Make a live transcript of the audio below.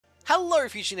Hello,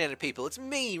 Fusionated people. It's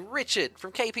me, Richard,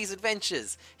 from KP's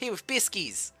Adventures, here with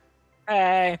Biskies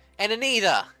Hey. and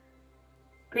Anita.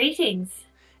 Greetings.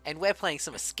 And we're playing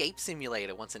some Escape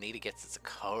Simulator once Anita gets its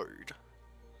code.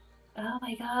 Oh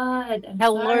my god.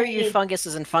 Hello, sorry. you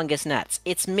funguses and fungus nuts.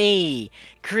 It's me,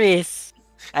 Chris,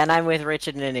 and I'm with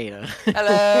Richard and Anita.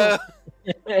 Hello!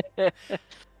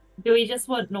 Do we just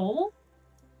want normal?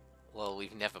 Well,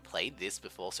 we've never played this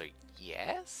before, so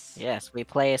yes? Yes, we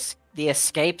play the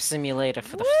Escape Simulator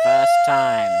for the first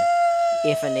time.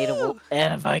 If Anita will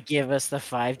ever give us the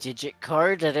 5-digit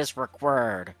code that is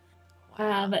required.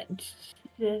 Wow.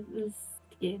 Just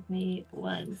give me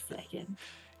 1 second.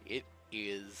 It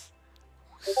is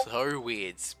so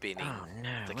weird spinning Oh no,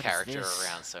 the what is character this?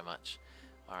 around so much.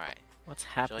 Alright, What's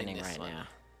happening this right one. now?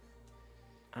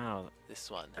 Oh,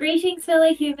 this one. Greetings,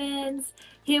 fellow humans.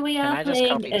 Here we can are I just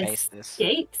playing copy-paste this?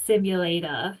 Escape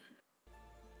Simulator.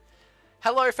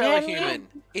 Hello, fellow Yeah. human.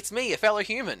 It's me, a fellow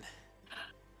human.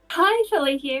 Hi,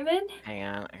 fellow human. Hang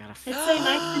on, I gotta... It's so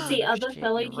nice to see other Shit,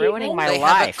 fellow you're humans. ruining my They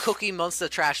life. have a Cookie Monster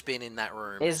trash bin in that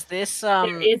room. Is this,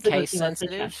 There is a case Cookie Monster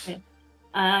sensitive? trash bin.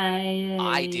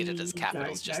 I did it as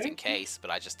capitals don't just know. in case, but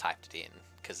I just typed it in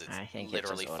because it's I think it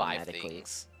literally just 5 automatically-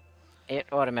 things. It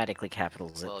automatically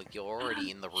capitals it. Well, you're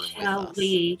already in the room Shall with us.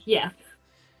 we? Yeah.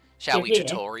 Shall You're we here.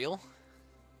 tutorial?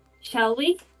 Shall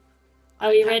we? Are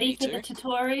I'm we happy ready for to. the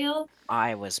tutorial?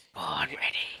 I was born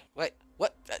ready. Wait,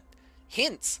 what?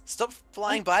 Hints! Stop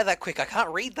flying by that quick. I can't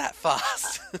read that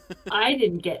fast. I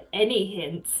didn't get any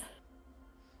hints.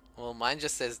 Well, mine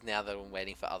just says now that I'm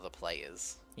waiting for other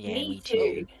players. Yeah, me me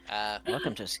too.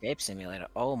 Welcome to Escape Simulator.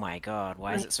 Oh my god,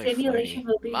 why is My it so simulation floaty?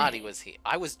 will be Marty was here.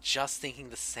 I was just thinking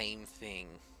the same thing.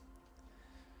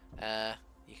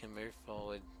 You can move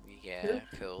forward. Yeah,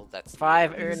 cool. That's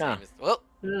 5 the same Una. as- Well,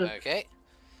 Ugh. okay.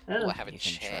 Oh, Oh. I have a You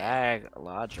can chair. drag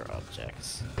larger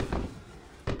objects.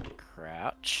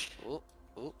 Crouch. Ooh,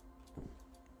 ooh.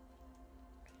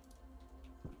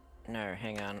 No,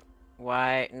 hang on.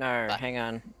 Why? No, But- hang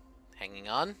on. Hanging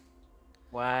on.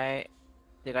 Why?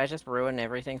 Did I just ruin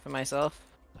everything for myself?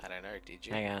 I don't know, did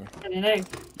you? Hang on. I don't know.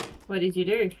 What did you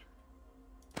do?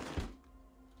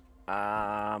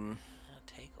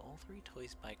 Take all 3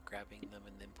 toys by grabbing them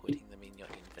and then putting them in your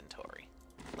inventory.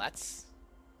 That's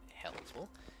helpful.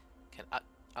 Can I...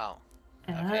 Oh.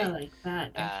 Okay. Oh, like that.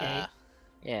 Okay.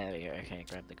 Yeah, there we go. Okay,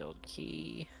 grab the gold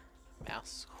key.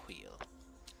 Mouse wheel.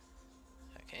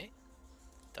 Okay.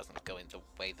 Doesn't go in the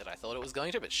way that I thought it was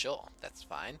going to, but sure, that's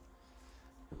fine.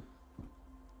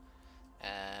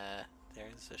 There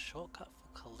is a shortcut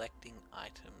for collecting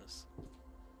items.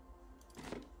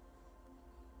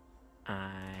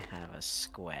 I have a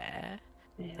square,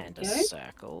 There and we a go.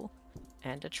 circle,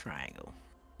 and a triangle.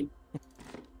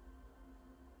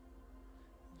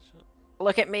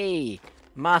 Look at me!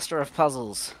 Master of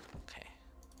puzzles! Okay.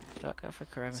 Shortcut for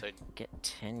forever. So Get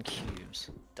 10 cubes.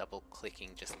 double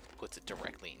clicking just puts it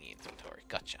directly in your inventory.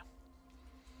 Gotcha.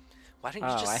 Why don't you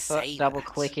Oh, just I thought say double that?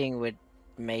 clicking would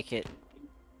make it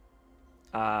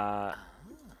Ah.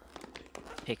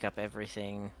 pick up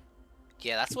everything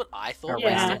Yeah, that's what I thought Yeah.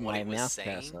 based around on what my it was mouse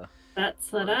saying. cursor.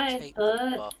 That's what I Rotate the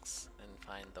thought. box and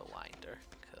find the winder.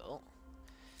 Cool.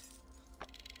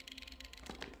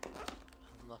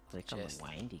 Unlock the Click on the chest.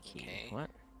 windy key. Okay. What?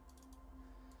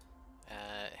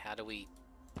 How do we...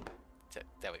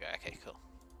 There we go. Okay, cool.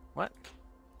 What?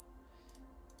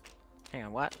 Hang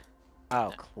on, what? Oh,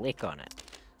 No. click on it.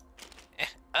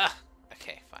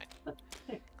 Okay, fine.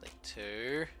 Click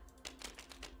 2.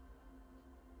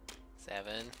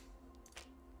 7.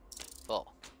 4.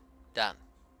 Done.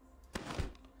 Do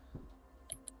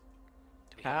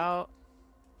we How?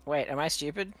 Wait, am I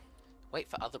stupid? wait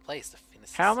for other players to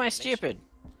finish. How am I the submission. stupid?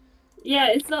 Yeah,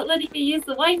 it's not letting me use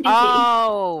the winding key.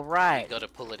 Oh, You right. gotta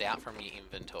pull it out from your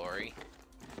inventory.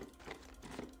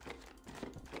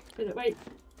 Wait.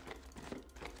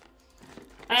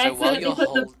 I So while accidentally you're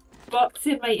put the box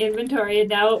in my inventory and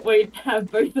now it won't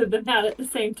have both of them out at the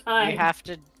same time. You have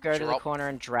to go to the Drop. corner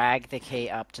and drag the key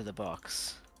up to the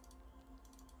box.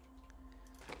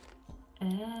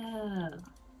 Oh.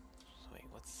 Wait,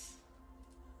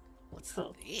 what's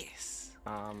Cool. this?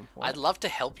 What I'd love to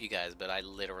help you guys, but I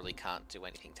literally can't do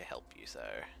anything to help you, so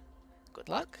good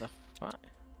luck. the fuck?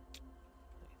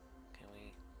 Can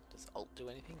we... Does Alt do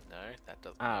anything? No, that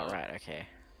doesn't Oh, work. right, okay.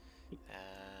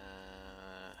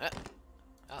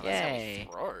 Oh, that's Yay.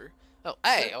 how we throw. Oh,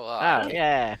 hey! Oh, Oh, okay.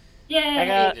 yeah.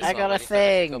 Yay! I Just got a ready for-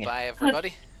 thing. Goodbye,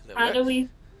 everybody. There we How go. do we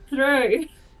throw?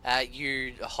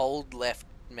 You hold left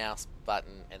mouse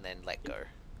button and then let go.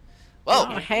 Whoa!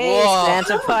 Oh, hey, Whoa!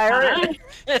 Santa Pirate!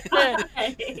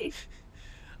 Hi.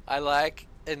 I like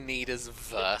Anita's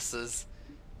verses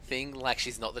thing like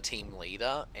she's not the team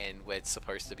leader and we're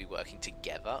supposed to be working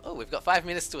together. Oh, we've got 5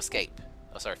 minutes to escape.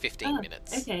 Oh, sorry, 15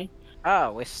 minutes. Okay. Oh,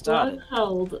 we Long started.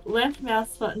 hold. Left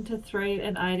mouse button to throw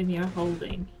an item you're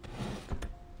holding.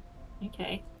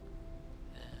 Okay.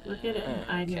 Look at an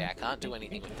item. Okay, I can't do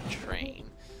anything with the train.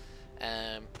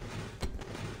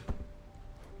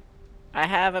 I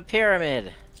have a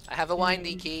pyramid. I have a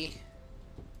windy key.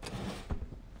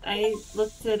 I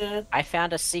looked at a. I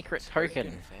found a secret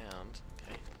token. Found.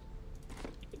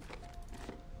 Okay.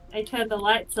 I turned the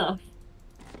lights off.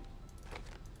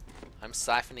 I'm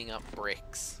siphoning up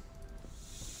bricks.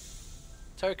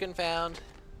 Token found.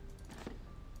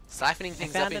 Siphoning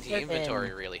things up found a into your token.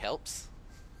 inventory really helps.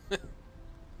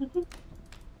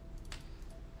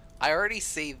 I already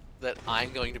see that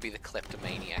I'm going to be the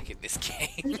kleptomaniac in this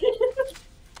game.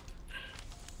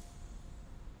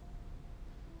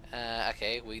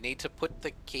 Okay, we need to put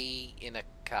the key in a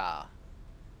car.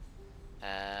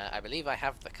 I believe I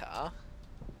have the car.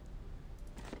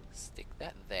 Stick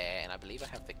that there, and I believe I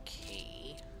have the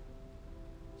key.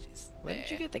 Which is Where there.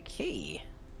 did you get the key?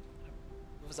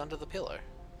 It was under the pillow.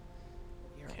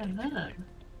 Uh-huh.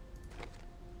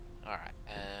 Alright,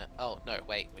 oh no,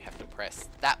 wait, we have to press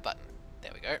that button.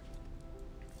 There we go.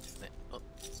 Oh,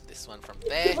 this one from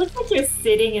there. It looks like you're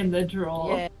sitting in the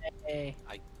drawer. Yay.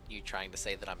 Are you trying to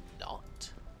say that I'm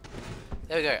not?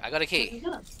 There we go, I got a key.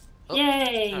 Oh,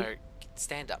 Yay! no,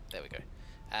 stand up, there we go.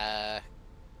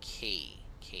 Key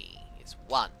is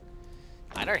 1.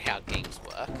 I know how games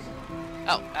work.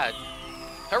 Oh,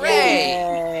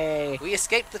 hooray! Yay. We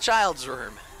escaped the child's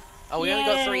room. Oh, we only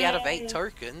got 3 out of 8 Yay.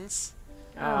 tokens.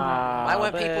 Aw, Why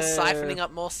weren't people boo. siphoning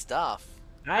up more stuff?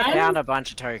 I found a bunch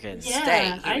of tokens. Yeah, Stay,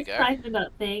 here we I go. siphoned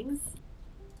up things.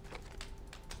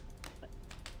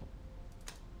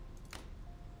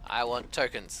 I want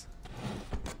tokens.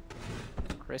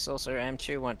 Chris also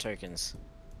M2 want tokens.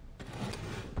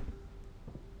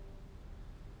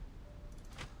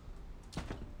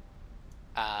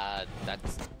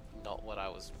 That's not what I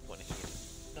was wanting you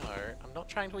to... No, I'm not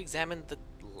trying to examine the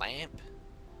lamp.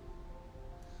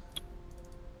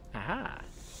 Aha.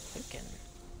 Token.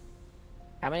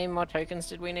 How many more tokens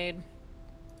did we need?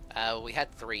 We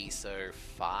had 3, so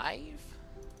 5?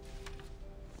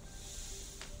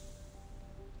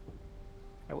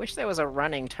 I wish there was a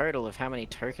running total of how many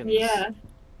tokens. Yeah.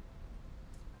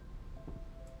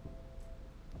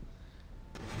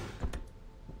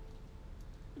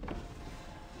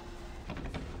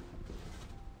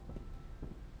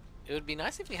 It would be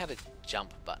nice if we had a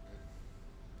jump button.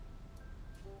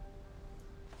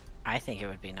 I think it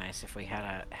would be nice if we had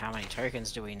a how many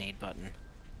tokens do we need button.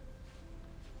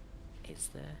 Is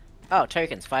there... Oh,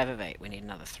 tokens, 5 of 8. We need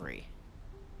another 3.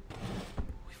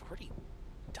 We've already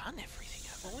done everything,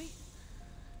 haven't we?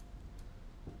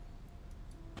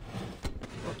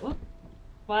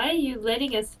 Why are you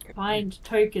letting us find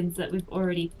tokens that we've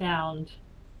already found?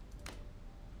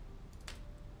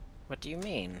 What do you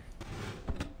mean?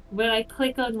 When I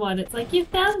click on one, it's like, you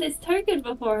found this token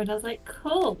before, and I was like,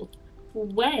 cool.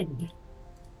 When?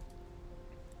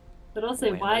 But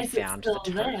also, When why we is it found still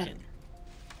the there? token.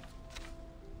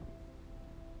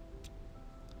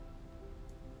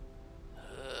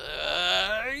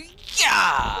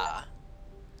 Yeah!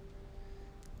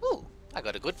 Ooh, I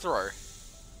got a good throw.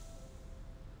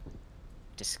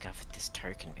 Discovered this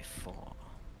token before.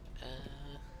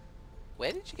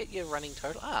 Where did you get your running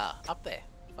total? Ah, up there.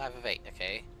 5 of 8,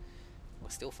 okay. We're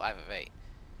still 5 of 8.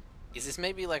 Is this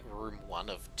maybe like room 1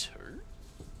 of 2?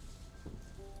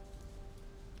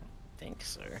 Think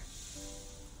so.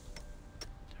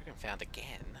 Token found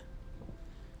again.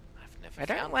 I've never I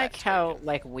don't found like that how token.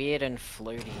 like weird and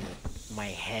floaty my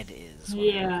head is when I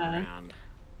Yeah. move around.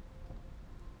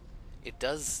 It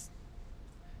does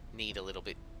need a little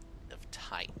bit of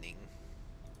tightening,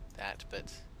 that,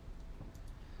 but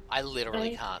I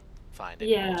literally can't find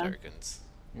any more Yeah. tokens.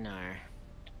 No.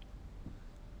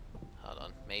 Hold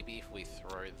on, maybe if we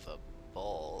throw the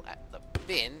ball at the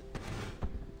bin.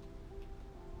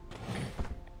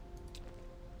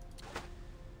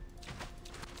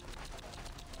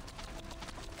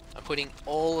 I'm putting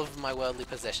all of my worldly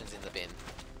possessions in the bin.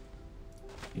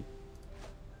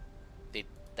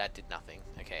 That did nothing.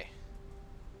 Okay.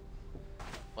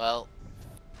 Well.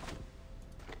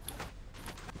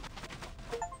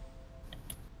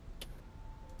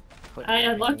 Put I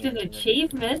unlocked everything an into the-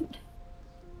 achievement.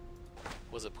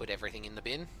 Was it put everything in the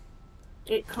bin?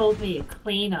 It called me a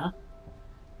cleaner.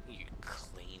 You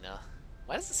cleaner.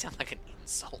 Why does it sound like an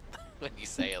insult when you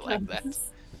say it like that?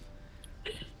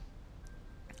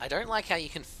 I don't like how you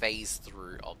can phase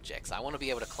through objects. I want to be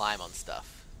able to climb on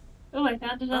stuff. Oh, I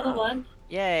found another Oh. one.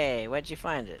 Yay! Where'd you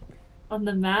find it? On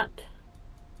the map.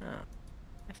 Oh.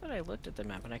 I thought I looked at the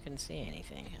map and I couldn't see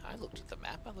anything. Yeah, I looked at the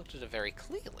map. I looked at it very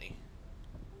clearly.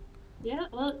 Yeah,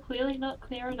 well, clearly not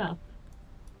clear enough.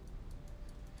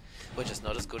 We're just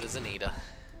not as good as Anita.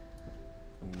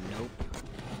 Nope.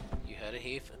 You heard it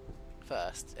here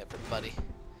first, everybody.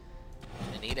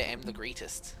 Anita am the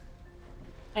greatest.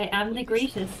 I am the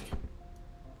greatest.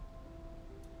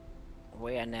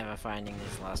 We are never finding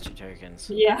these last 2 tokens.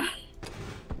 Yeah.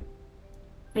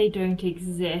 They don't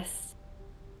exist.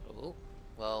 Oh,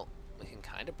 well, we can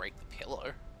kind of break the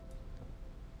pillow.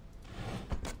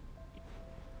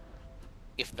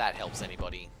 If that helps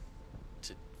anybody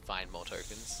to find more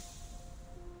tokens.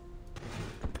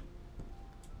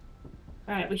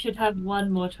 Alright, we should have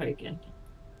 1 more token.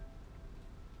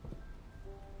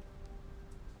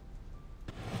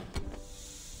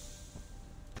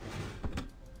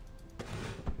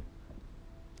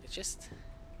 It just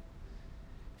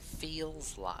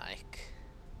feels like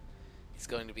it's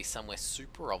going to be somewhere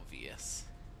super obvious.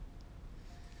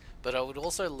 But I would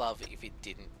also love if it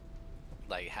didn't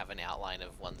like have an outline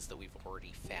of ones that we've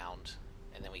already found,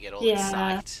 and then we get all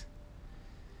excited.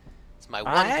 It's my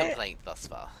one complaint thus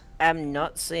far. I'm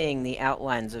not seeing the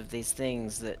outlines of these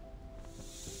things that...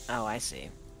 Oh, I see.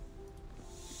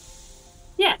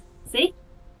 Yeah, see?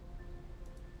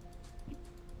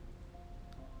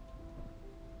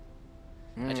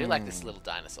 I do like this little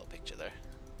dinosaur picture though.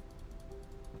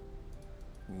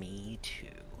 Me too.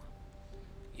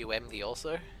 You am the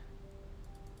also?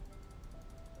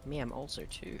 Me, I'm also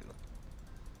too.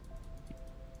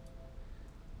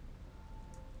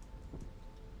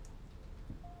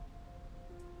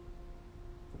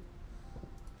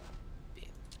 Bin.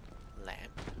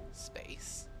 Lamp.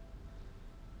 Space.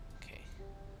 Okay.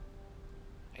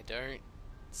 I don't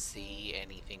see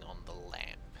anything on the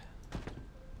lamp.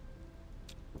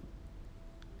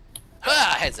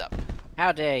 Ah! Heads up!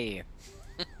 How dare you?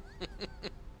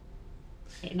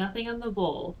 Okay, nothing on the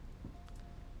ball.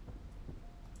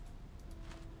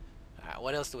 Alright,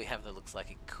 what else do we have that looks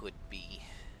like it could be?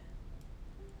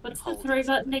 What's the Hold 3 it.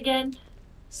 button again?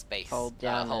 Space. Hold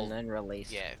down hold. and then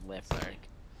release Yeah, left sorry. click.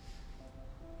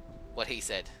 What he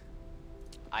said.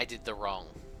 I did the wrong.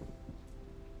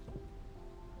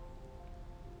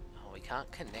 Oh, we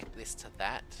can't connect this to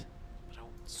that. But I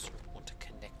want to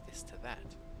connect this to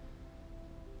that.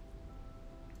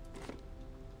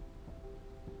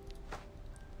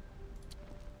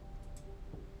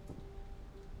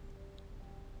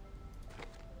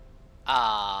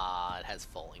 Ah, it has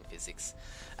falling physics.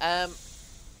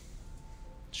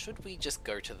 Should we just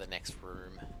go to the next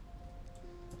room?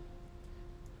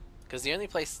 Because the only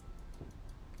places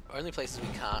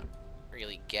we can't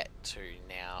really get to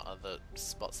now are the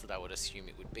spots that I would assume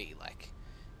it would be, like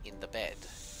in the bed.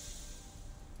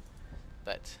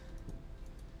 But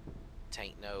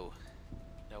tain't no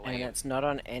way. And it's not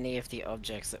on any of the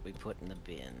objects that we put in the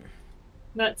bin.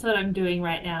 That's what I'm doing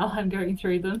right now. I'm going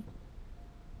through them.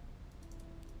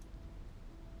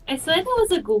 I swear there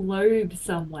was a globe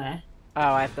somewhere.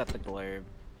 Oh, I've got the globe.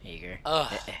 Here you go.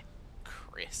 Ugh,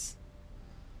 Chris.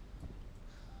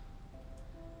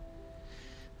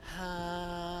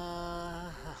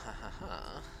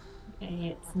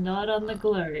 Okay, it's not on the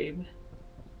globe.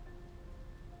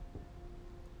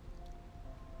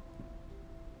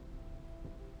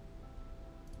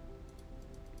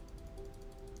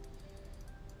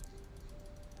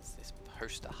 Is this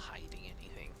poster hiding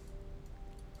anything?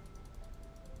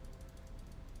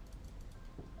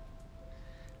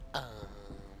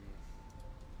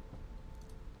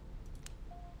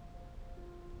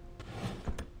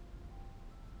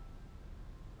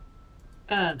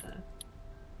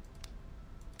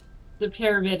 The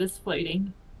pyramid is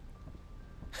floating.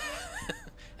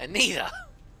 Anita!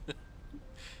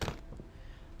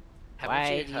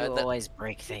 Why you do heard you that? always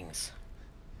break things?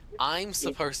 I'm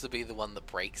supposed to be the one that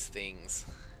breaks things.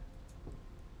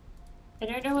 I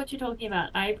don't know what you're talking about.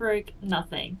 I broke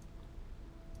nothing.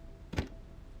 I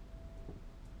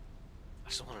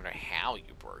just want to know how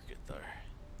you broke it, though.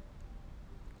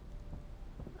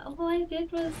 All I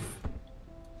did was,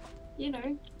 you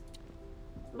know,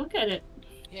 look at it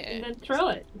Yeah. and then throw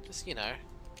it. Just, you know,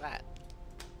 that.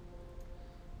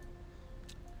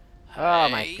 Oh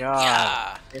my Hey, god.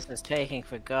 yeah. This is taking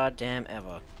for goddamn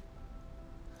ever.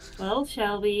 Well,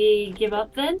 shall we give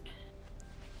up then?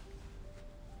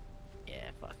 Yeah,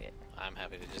 fuck it. I'm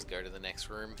happy to just go to the next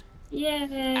room.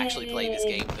 Yay! Actually play this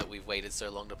game that we've waited so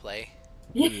long to play.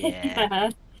 Yeah.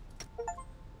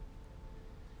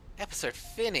 Episode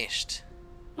finished.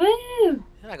 Woo!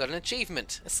 And I got an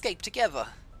achievement. Escape together.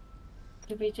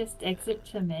 Did we just exit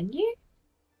to menu?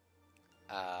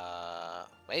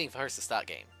 Waiting for host to start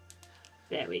game.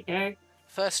 There we go.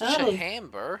 First Oh.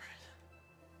 Shahamber.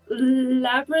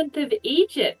 Labyrinth of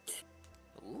Egypt.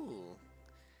 Ooh.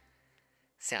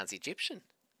 Sounds Egyptian.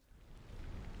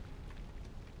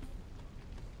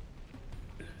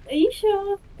 Are you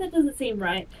sure? That doesn't seem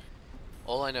right.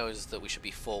 All I know is that we should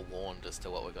be forewarned as to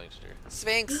what we're going to do.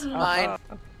 Sphinx, mine.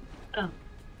 Oh,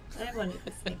 I wanted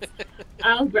the Sphinx.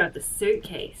 I'll grab the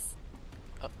suitcase.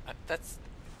 Oh, that's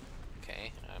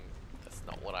okay. That's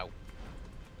not what I.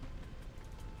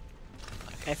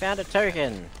 I found a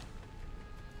token.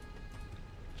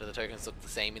 Do the tokens look the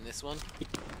same in this one?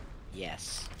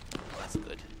 Yes. Well, that's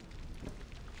good.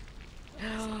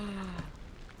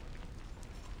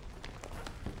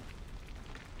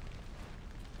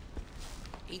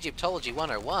 Egyptology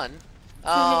 101.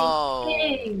 Oh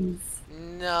Things.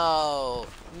 no,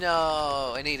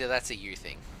 no, Anita, that's a you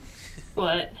thing.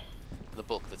 What? The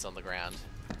book that's on the ground.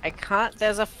 I can't.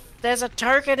 There's a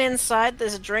token inside.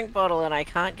 There's a drink bottle, and I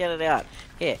can't get it out.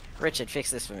 Here, Richard, fix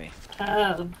this for me.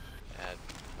 Oh,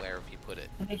 Where have you put it?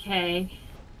 okay.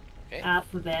 Okay.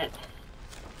 Alphabet.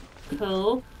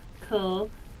 Cool. Cool.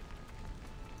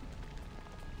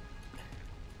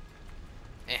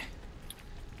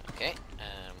 Okay.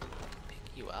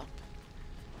 Pick you up.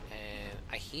 And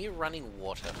I hear running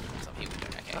water from some people.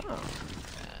 Okay. Oh.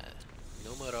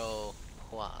 Numero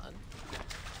Juan.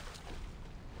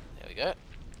 There we go.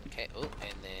 Okay. Oh,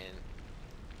 and then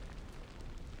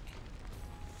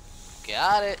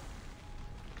got it.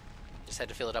 Just had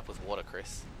to fill it up with water,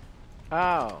 Chris.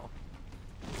 Oh.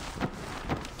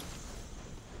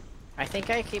 I think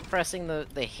I keep pressing the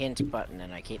hint button,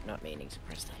 and I keep not meaning to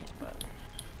press the hint button.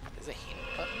 There's a hint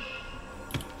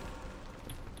button.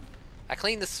 I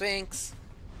cleaned the Sphinx.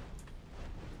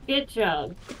 Good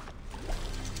job.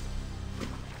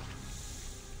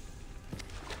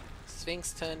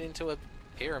 Sphinx turned into a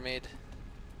pyramid.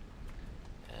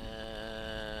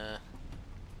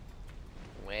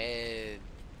 Where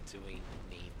do we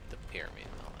need the pyramid?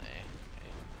 Oh,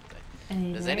 there.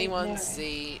 Okay. Does Right anyone there.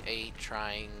 see a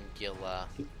triangular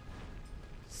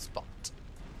spot?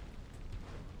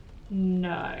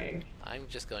 No. I'm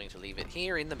just going to leave it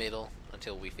here in the middle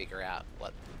until we figure out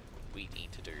what we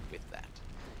need to do with that.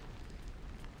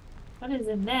 What is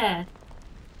in there?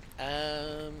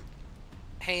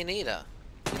 Hey Anita,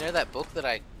 you know that book that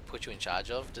I put you in charge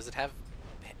of? Does it have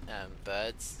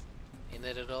birds in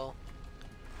it at all?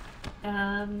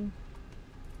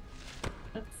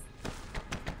 Oops.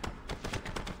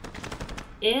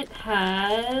 It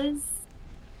has.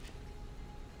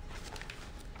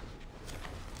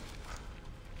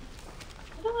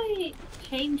 How do I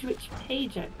change which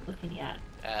page I'm looking at?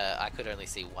 I could only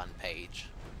see one page.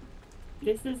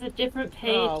 This is a different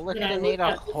page. Oh, look than at I looked Anita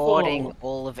at before. hoarding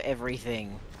all of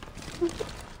everything.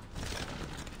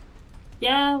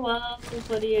 Yeah, well,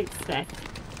 what do you expect?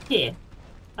 Here,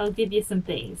 I'll give you some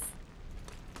things.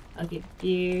 I'll give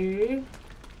you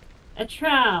a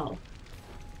trowel.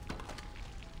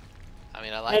 I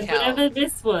mean, I like And how whatever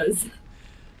this was.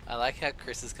 I like how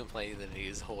Chris is complaining that he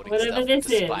is hoarding Whatever stuff this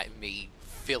is. despite me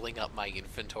filling up my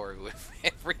inventory with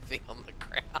everything on the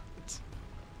ground.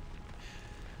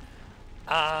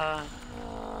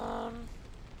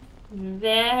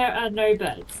 There are no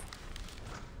birds.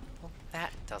 Well,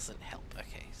 that doesn't help.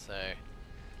 Okay, so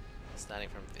starting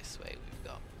from this way, we've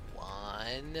got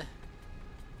 1,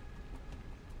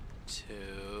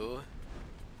 2,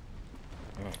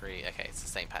 3. Okay, it's the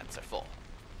same pattern, so 4.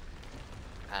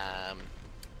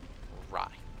 Right.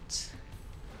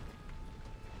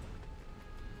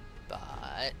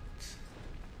 But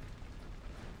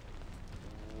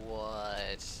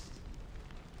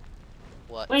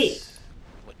what Wait.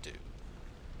 What do?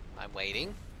 I'm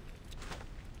waiting.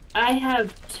 I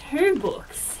have 2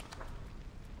 books.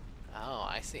 Oh,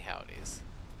 I see how it is.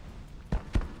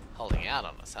 Holding out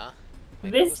on us, huh?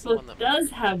 Maybe it was This the one book that- does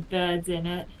have birds in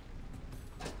it.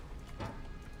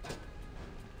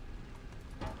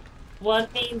 One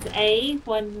means A,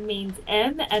 one means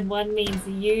M, and one means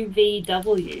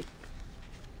UVW.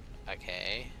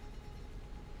 Okay.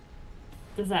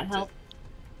 Does that help?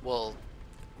 Well,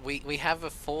 we have a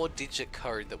 4-digit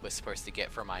code that we're supposed to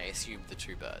get from, I assume, the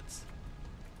 2 birds.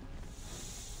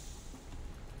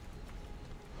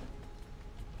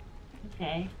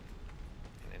 Okay.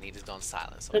 And Anita's gone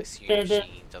silent, so I But assume they're the-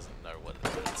 she doesn't know what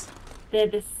it means. They're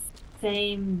the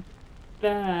same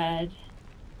bird.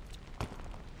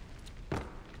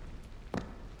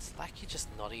 It's like you're just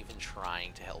not even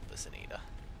trying to help us, Anita.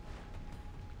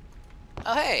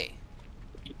 Oh, hey!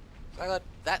 I got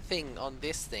that thing on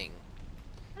this thing.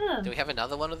 Oh, Do we have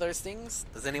another one of those things?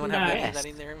 Does anyone No. have any of Yes. that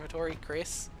in their inventory?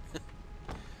 Chris?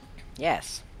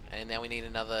 Yes. And now we need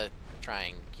another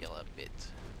triangular bit.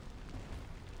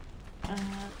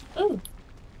 Oh,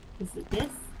 is it this?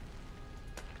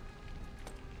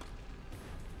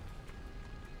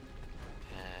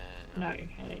 No, I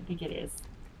don't think it is.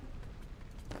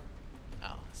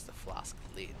 Oh, it's the flask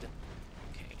lid.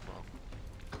 Okay, well,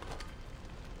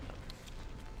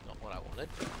 not what I wanted.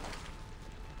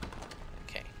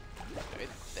 Okay, go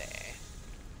there.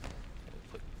 And we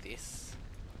put this.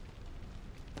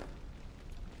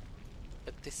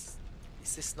 But this,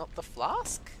 is this not the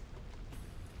flask?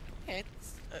 Yeah,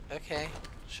 it's, okay,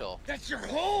 sure. That's your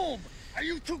home! Are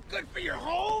you too good for your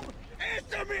home?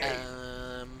 Answer me!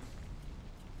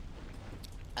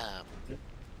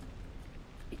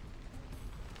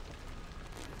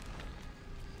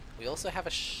 We also have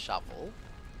a shovel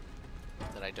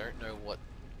that I don't know what.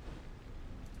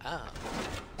 Ah,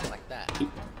 like that.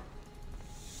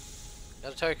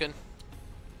 Got a token.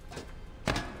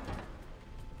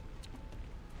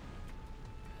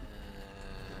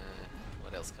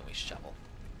 What else can we shovel?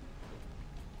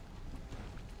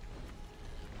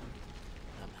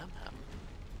 Hum.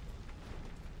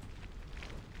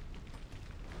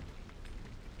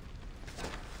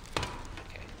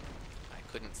 Okay,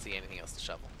 I couldn't see anything else to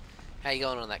shovel. How you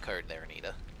going on that code there,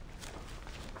 Anita?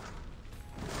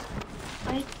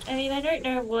 I mean, I don't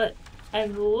know what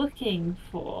I'm looking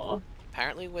for.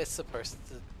 Apparently we're supposed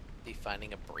to be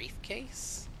finding a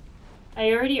briefcase,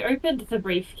 I already opened the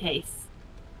briefcase.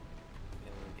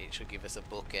 and it should give us a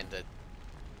book and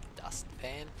a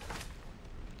dustpan.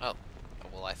 Oh,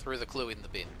 well, I threw the clue in the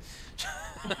bin.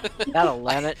 That'll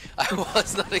learn it. I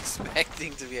was not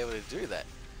expecting to be able to do that.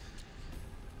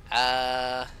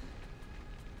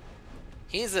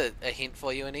 Here's a hint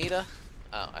for you, Anita.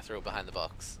 Oh, I threw it behind the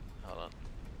box. Hold on.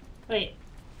 Wait,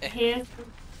 Eh, here's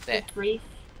there. the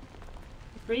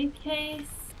briefcase.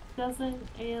 Doesn't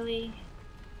really.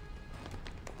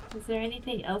 Is there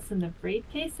anything else in the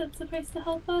briefcase that's supposed to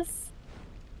help us?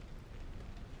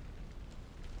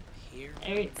 Here.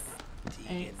 I don't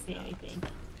see anything.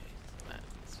 Okay,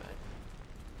 that's fine.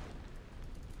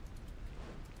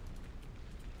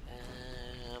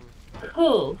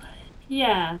 Cool.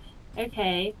 Yeah.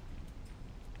 Okay.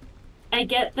 I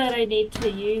get that I need to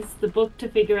use the book to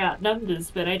figure out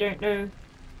numbers, but I don't know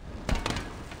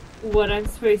what I'm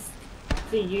supposed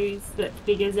to use that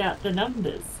figures out the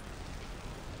numbers.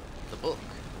 The book.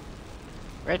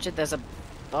 Richard, there's a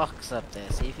box up there.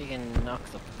 See if you can knock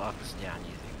the box down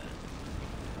using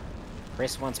that.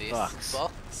 Chris wants This box.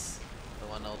 box. The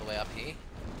one all the way up here.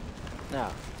 No,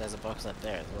 there's a box up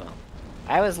there as well.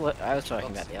 I was talking Box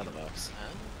about the here. other box.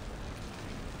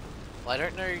 Well, I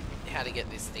don't know how to get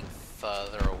this thing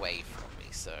further away from me,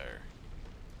 so...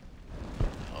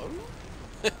 No?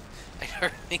 I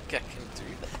don't think I can do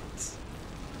that.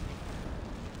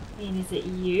 I mean, is it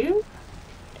you?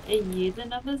 Are you the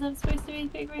numbers I'm supposed to be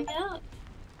figuring out?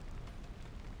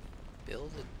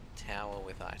 Build a tower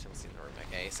with items in the room.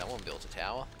 Okay, someone built a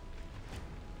tower.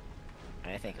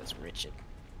 I think it was Richard.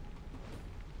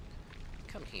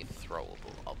 Come here,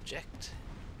 throwable object.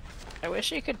 I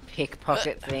wish you could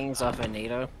pickpocket things off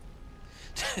Anito.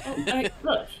 Oh,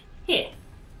 look, here.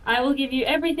 I will give you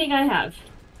everything I have.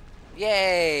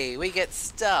 Yay! We get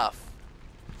stuff!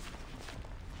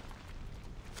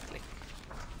 Click.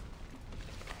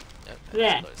 Nope, that's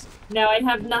There. close. Now I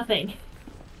have nothing.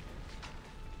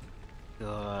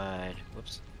 Good.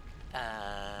 Whoops.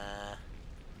 UV.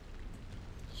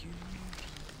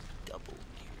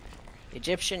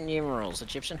 Egyptian numerals.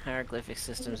 Egyptian hieroglyphic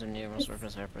systems of numerals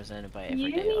represented by everyday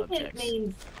You mean it objects.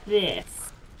 means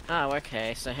this. Oh,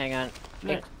 okay. So hang on.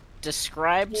 But,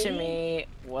 Describe to Yeah. me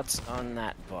what's on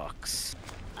that box.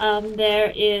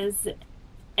 there is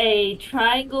a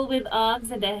triangle with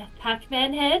arms and a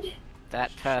Pac-Man head.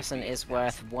 That Should person be is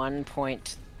 1,000. worth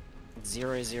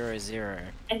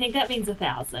 1.000. I think that means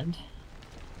 1,000.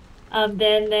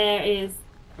 Then there is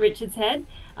Richard's head.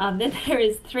 Then there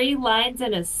is 3 lines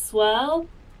and a swirl.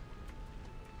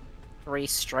 3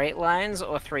 straight lines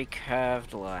or 3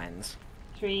 curved lines?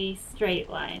 3 straight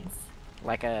lines.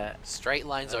 Like a... Straight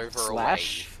lines A over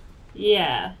slash? a wave.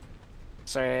 Yeah.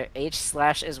 So each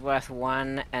slash is worth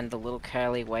 1 and the little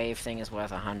curly wave thing is worth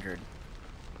 100.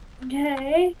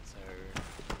 Okay. So,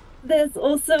 There's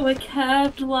also a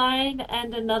curved line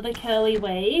and another curly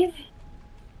wave.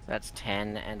 That's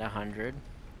 10 and 100.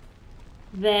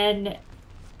 Then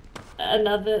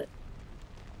another.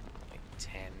 like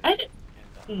 10 I d-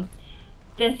 and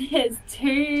Then there's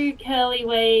 2 curly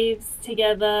waves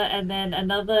together, and then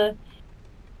another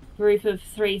group of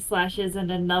 3 slashes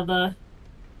and another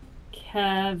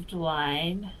curved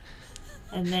line,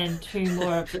 and then 2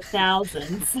 more of the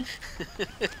thousands.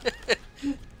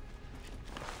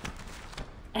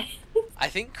 I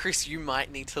think, Chris, you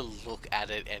might need to look at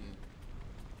it and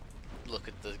look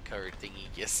at the code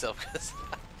thingy yourself, because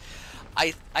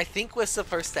I think we're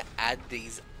supposed to add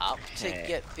these up to Okay.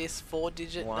 get this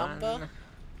 4-digit number.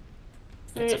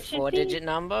 So It's a it should be 4-digit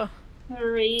number.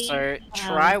 3. So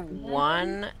try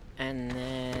 1 and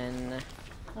then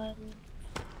 1.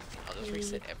 I'll just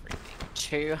reset everything.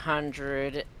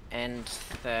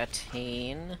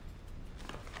 213.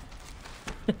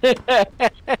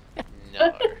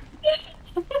 No.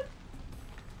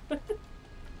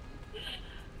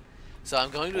 So I'm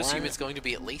going to assume One. it's going to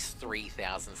be at least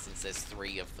 3,000 since there's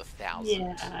 3 of the 1,000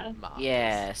 Yeah. markers.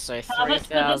 Yeah, so How much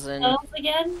for the swirls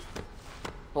again?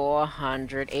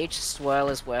 3,400. Each swirl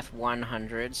is worth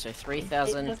 100, so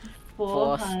 3,400.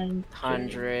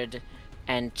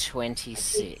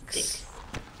 3,426.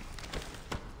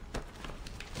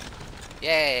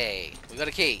 Yay! We got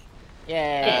a key.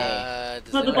 Yay!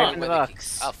 Does For the anyone box. know where The key-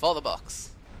 box. Oh, for the box.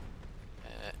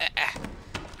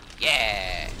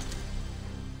 Yeah!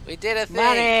 We did a thing!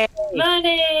 Money!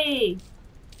 Money!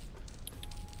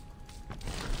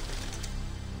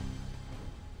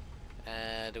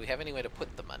 Do we have anywhere to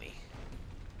put the money?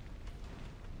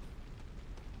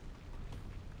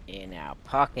 In our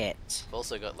pocket. We've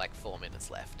also got like 4 minutes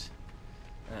left.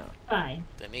 Oh. Fine.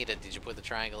 Anita, did you put the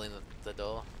triangle in the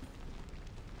door?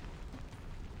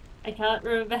 I can't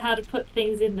remember how to put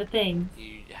things in the thing.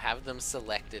 You have them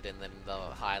selected and then the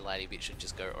highlighty bit should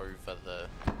just go over the...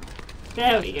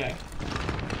 There we go.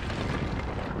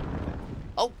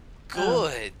 Oh,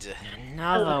 good!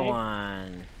 Another Hello.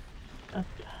 one. A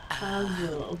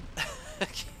puzzle.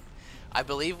 Okay. I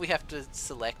believe we have to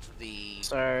select the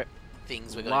So,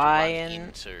 things we're going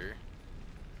lion- to run into.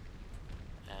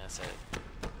 So,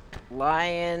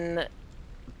 lion,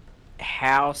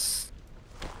 house,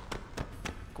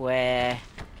 square,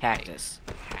 cactus.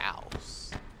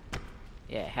 house.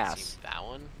 Yeah, house. Assume that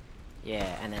one.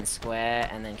 Yeah, and then square,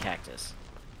 and then cactus.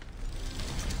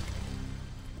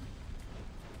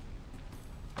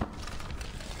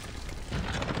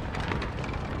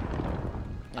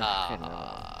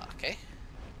 Okay.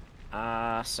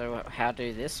 So how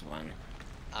do this one?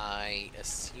 I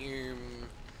assume...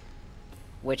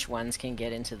 Which ones can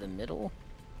get into the middle?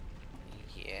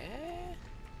 Yeah?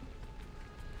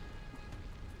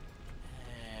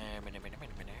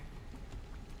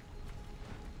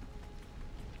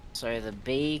 So the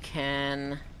bee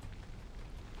can...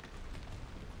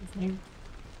 There's no-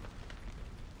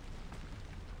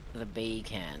 The bee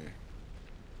can.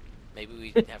 Maybe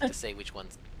we have to say which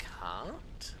ones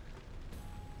can't?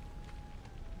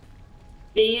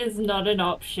 B is not an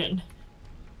option.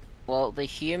 Well, the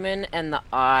human and the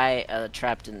eye are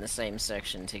trapped in the same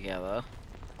section together.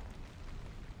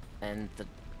 And the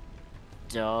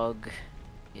dog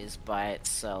is by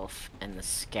itself, and the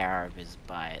scarab is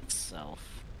by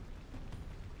itself.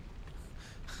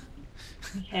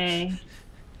 Okay.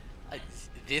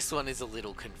 This one is a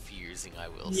little confusing, I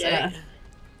will Yeah. say.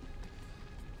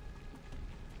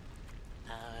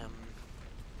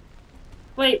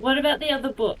 Wait, what about the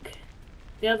other book?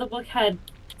 The other book had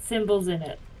symbols in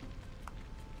it.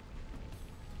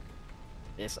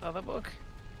 This other book?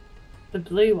 The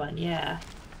blue one, yeah.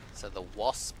 So the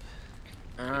wasp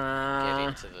get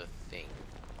into the thing.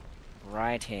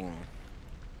 Writing.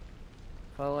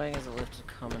 Following is a list of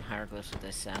common hieroglyphs with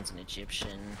their sounds in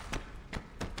Egyptian.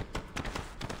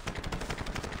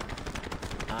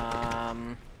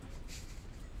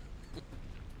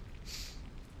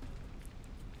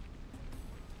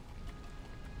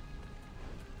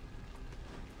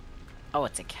 Oh,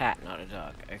 it's a cat, not a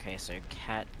dog. Okay, so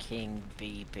cat, king,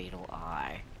 bee, beetle,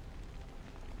 eye.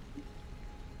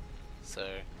 So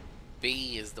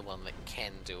B is the one that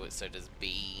can do it, so does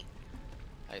B...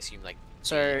 I assume like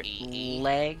So, B-E-E?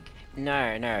 leg...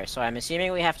 No. So I'm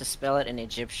assuming we have to spell it in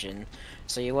Egyptian.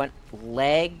 So you want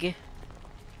leg,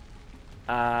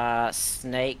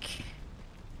 snake,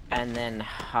 and then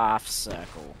half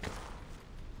circle.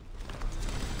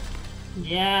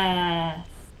 Yeah.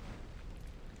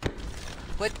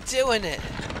 We're doing it!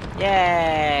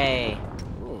 Yay!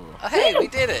 Ooh. Oh hey, we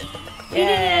did it!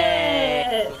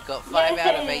 Yay! We've got 5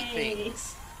 out of 8 Yay!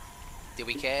 things. Do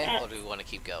we care, or do we want to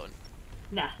keep going?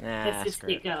 Nah, Nah, let's just screw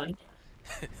keep it. going.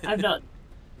 I'm not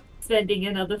spending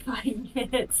another 5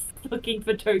 minutes looking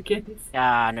for tokens.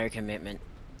 Ah, no commitment.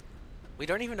 We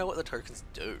don't even know what the tokens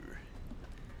do.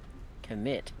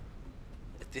 Commit.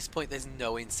 At this point, there's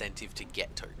no incentive to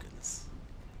get tokens.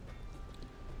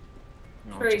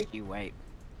 No, True. just you wait.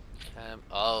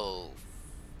 Oh,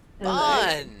 Hello.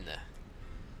 fun!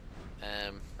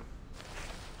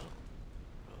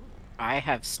 I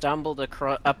have stumbled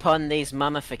upon these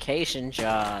mummification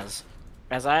jars.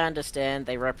 As I understand,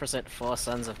 they represent 4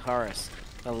 sons of Horus.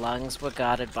 The lungs were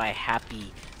guarded by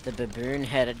Happy, the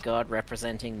baboon-headed god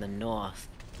representing the north.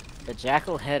 The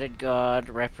jackal-headed god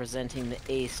representing the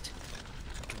east,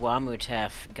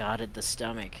 Dwamutef, guarded the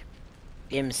stomach.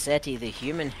 Imseti, the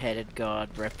human-headed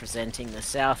god representing the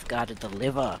south, guarded the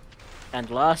liver. And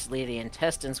lastly, the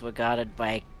intestines were guarded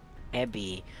by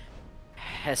Ebi,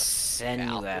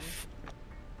 Hesenuef,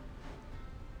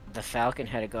 the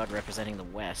falcon-headed god representing the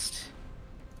west.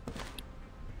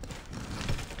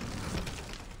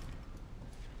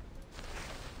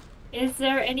 Is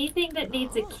there anything that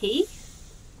needs a key?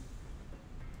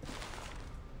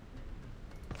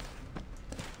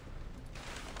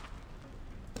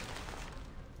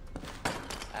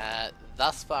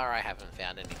 Thus far, I haven't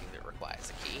found anything that requires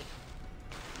a key.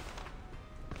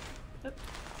 Oop.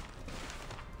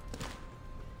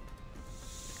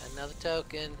 Another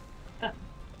token.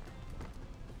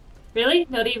 Really?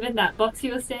 Not even that box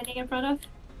you were standing in front of?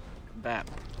 Bap.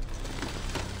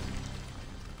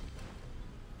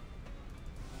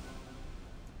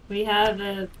 We have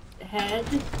a head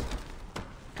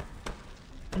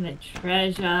and a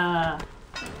treasure.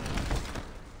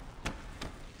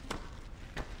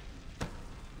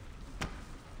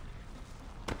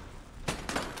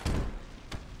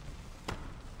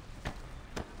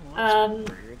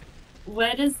 Rude.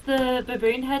 Where does the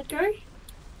baboon head go?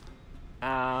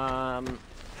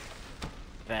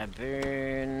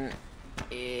 Baboon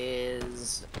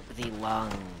is the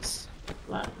lungs.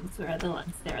 Lungs. Where are the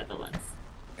lungs? There are the lungs.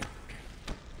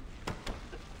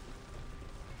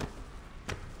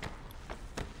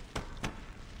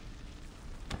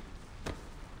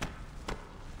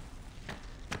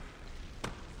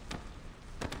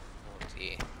 Oh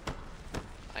dear.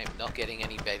 I am not getting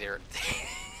any better at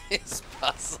this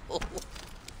puzzle.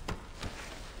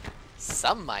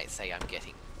 Some might say I'm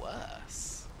getting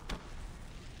worse.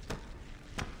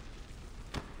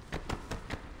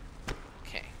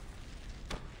 Okay.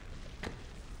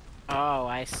 Oh,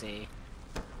 I see.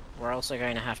 We're also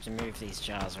going to have to move these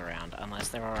jars around, unless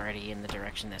they're already in the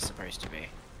direction they're supposed to be.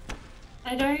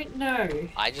 I don't know.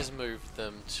 I just moved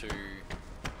them to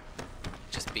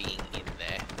just being in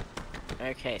there.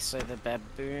 Okay, so the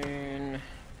baboon...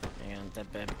 And the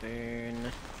baboon...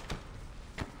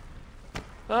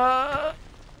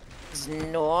 is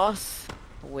north,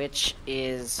 which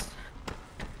is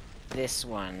this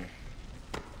one.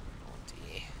 Oh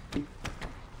dear.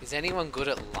 Is anyone good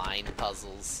at line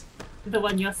puzzles? The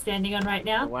one you're standing on right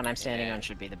The now? one I'm standing Yeah. on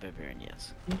should be the baboon,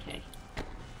 yes. Okay.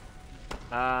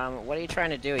 What are you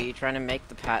trying to do? Are you trying to make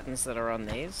the patterns that are on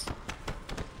these?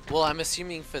 Well, I'm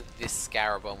assuming for this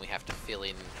scarab one we have to fill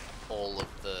in all of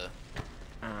the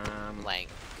blank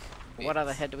What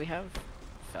other bits. head do we have?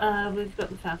 We've got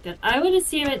the falcon. I would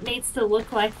assume it needs to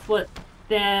look like what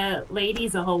their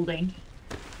ladies are holding.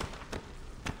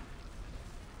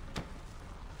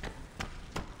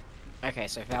 Okay,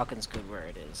 so falcon's good where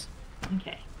it is.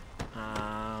 Okay.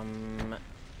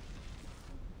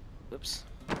 Oops.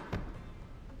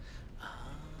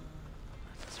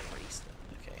 Let's erase them.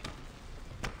 Okay.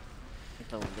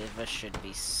 The liver should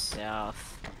be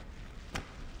south.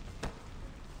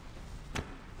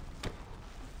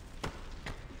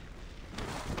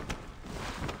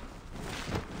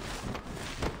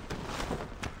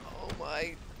 Oh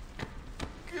my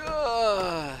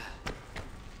god.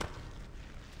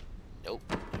 Nope.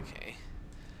 Okay.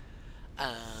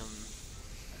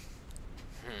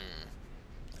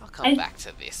 I'll come back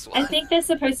to this one. I think they're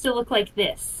supposed to look like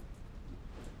this.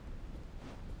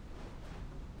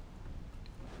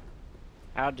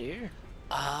 How do?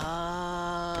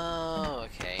 Oh,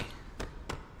 okay.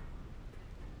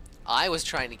 I was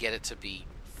trying to get it to be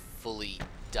fully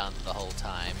done the whole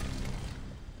time.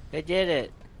 They did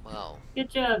it. Well,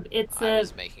 Good job. It's I a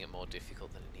was making it more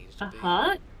difficult than it needed to be.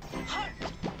 heart. Okay.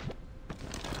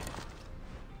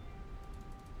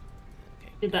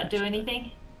 Did that do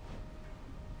anything?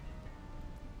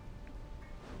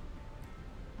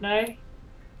 No?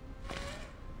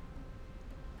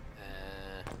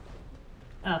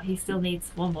 Oh, he still needs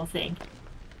one more thing.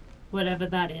 Whatever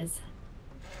that is.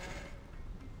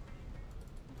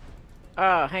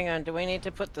 Oh, hang on. Do we need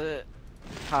to put the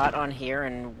heart on here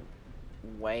and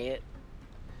weigh it?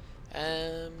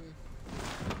 hmm.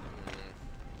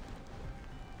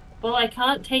 Well, I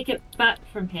can't take it back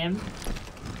from him.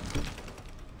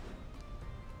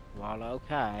 Well,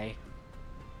 okay.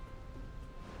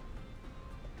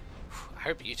 I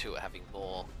hope you two are having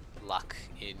more luck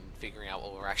in figuring out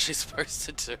what we're actually supposed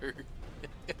to do.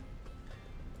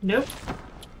 Nope.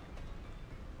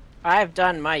 I've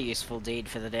done my useful deed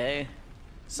for the day.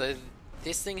 So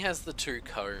this thing has the 2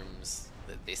 combs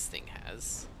that this thing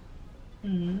has.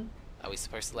 Hmm. Are we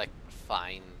supposed to like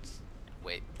find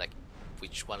where like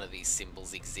which one of these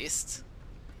symbols exist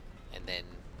and then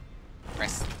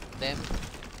press them?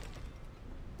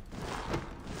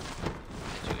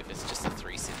 Imagine if it's just a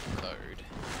 3-symbol code.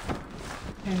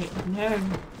 Oh, no.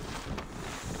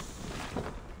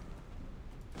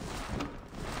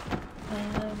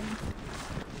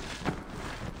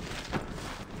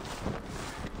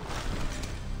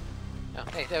 Oh,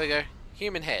 hey, there we go.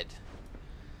 Human head.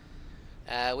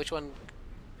 Which one?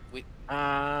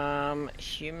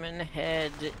 Human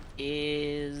head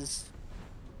is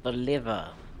the liver.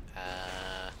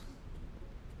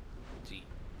 Do you-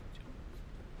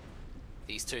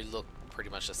 these two look pretty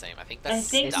much the same. I think I that's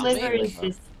think stomach. liver is Liver.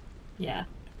 this. Yeah.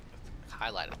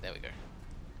 highlighted. There we go.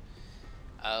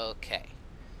 Okay.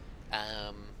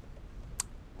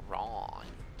 Right.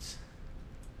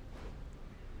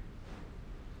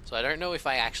 So I don't know if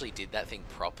I actually did that thing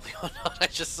properly or not. I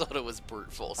just thought it was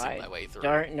brute forcing my way through.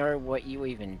 Don't know what you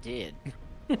even did.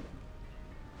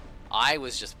 I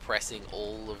was just pressing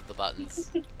all of the buttons,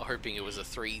 hoping it was a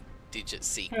 3-digit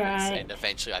sequence, Right. and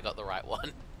eventually I got the right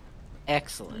one.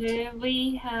 Excellent. Do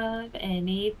we have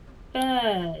any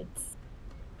birds?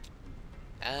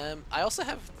 I also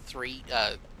have 3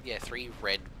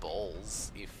 red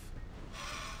balls. If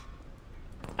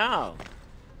Oh.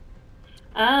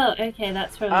 Oh, okay,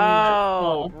 that's probably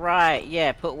Oh, the right.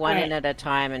 Yeah, put one in Right. at a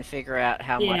time and figure out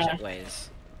how much Yeah. it weighs.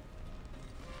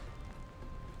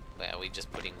 are we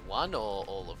just putting one or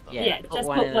all of them? Yeah, Yeah, put just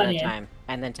one put in one at a in. time,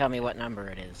 and then tell me what number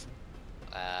it is.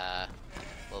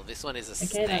 Well, this one is a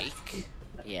Okay, that's- snake.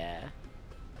 Yeah.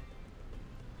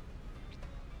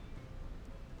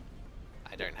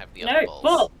 I don't have the other No, balls.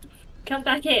 Bob! Come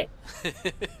back here!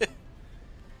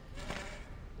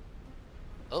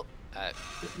 Oh,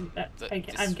 Okay,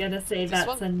 this- I'm gonna say this that's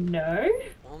one? a no.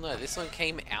 well, no, this one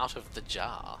came out of the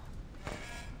jar.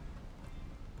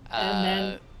 And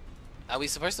then- Are we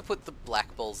supposed to put the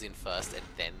black balls in first and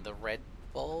then the red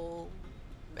ball?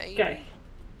 Maybe? Go.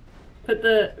 Put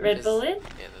the red Because- ball in.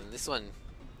 Yeah, then this one...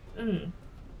 Mm.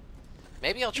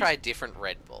 Maybe I'll try a different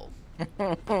red ball.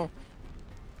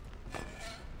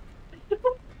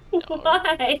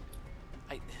 Why?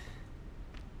 I...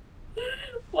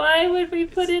 Why would we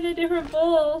put in a different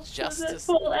ball? Just Does to it s-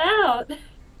 fall out?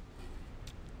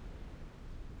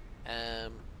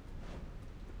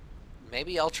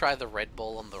 Maybe I'll try the red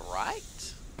ball on the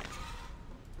right?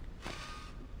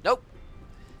 Nope!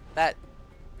 That...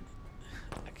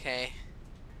 Okay.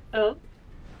 Oh,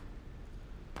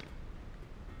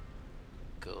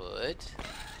 Good.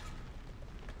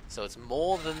 So it's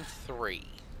more than 3.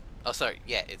 Oh, sorry,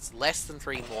 yeah, it's less than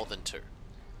 3, more than 2.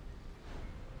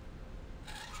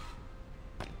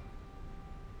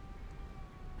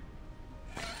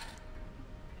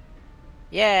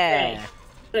 Yeah.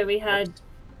 so we had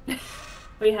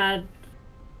we had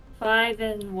 5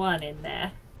 and 1 in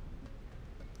there.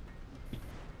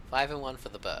 5 and 1 for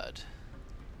the bird.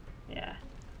 Yeah.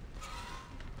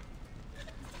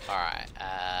 Alright,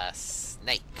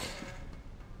 snake.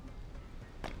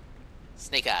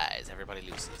 Snake eyes, everybody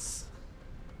loses.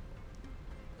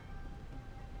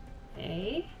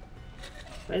 Okay.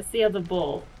 Where's the other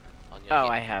ball? On your Oh,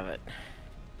 hip. I have it.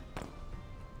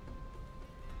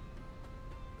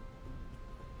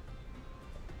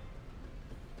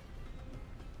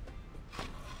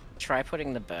 Try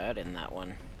putting the bird in that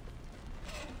one.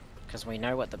 Because we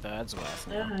know what the bird's worth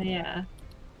now. Oh yeah.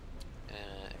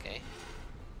 Okay.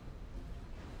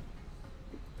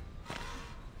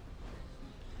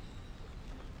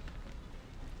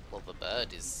 Well, the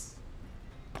bird is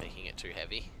making it too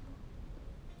heavy.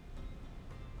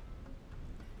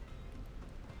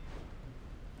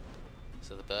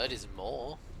 So the bird is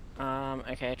more.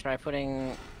 Okay, try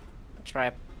putting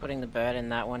the bird in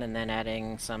that one and then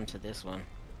adding some to this one.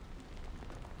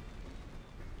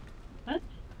 What?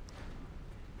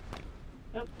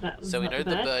 Oh, that was So we not know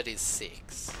the bad. bird is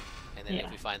 6. And then Yeah.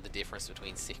 if we find the difference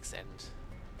between 6 and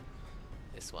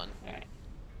this one. Alright.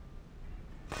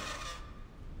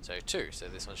 So 2. So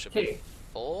this one should 2. be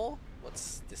 4.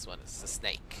 What's this one? It's a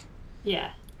snake.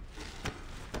 Yeah.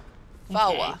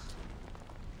 Fawa.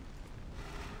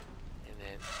 And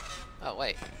then... Oh,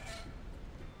 wait.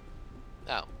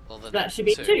 Oh, well then That that's should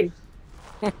be 2.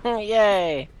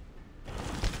 Yay!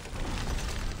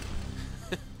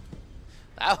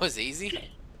 That was easy.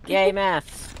 Yay,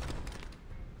 maths!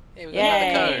 Hey, we got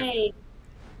another code. Yay!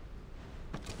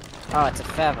 Oh, it's a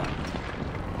feather.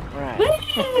 Right.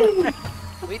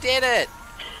 Woo! We did it!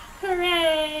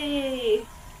 Hooray!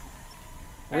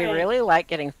 We Alright. really like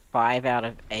getting 5 out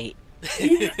of 8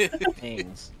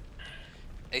 things.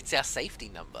 It's our safety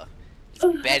number.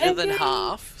 It's better I'm than going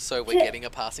half, so we're to getting a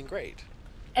passing grade.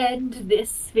 end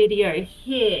this video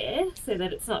here so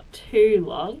that it's not too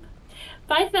long.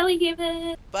 Bye, fellow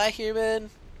human! Bye, human!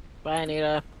 Bye,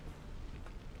 Anita.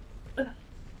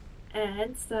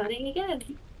 And starting again.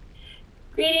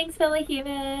 Greetings, fellow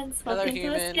humans! Hello, Welcome to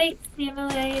human. Escape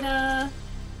Simulator!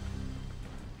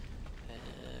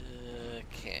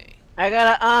 Okay. I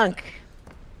got an unk.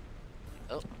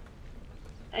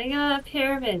 I got a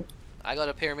pyramid. I got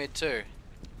a pyramid too.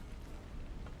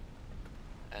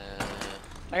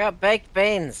 I got baked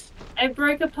beans. I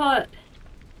broke a pot.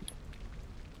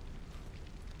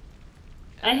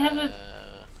 I have a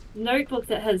notebook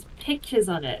that has pictures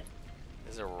on it.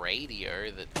 There's a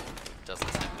radio that doesn't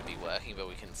seem to be working, but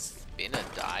we can spin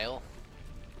a dial.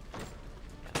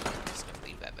 I'm just gonna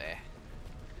leave that there.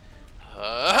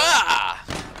 Ah!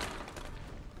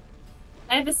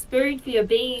 I have a spoon for your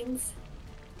beans.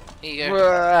 Here you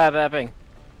go. Bapping.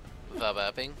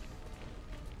 Verburping.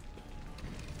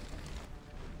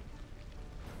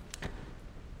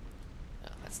 Oh,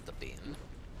 that's the bin.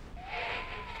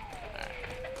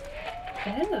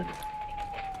 Oh.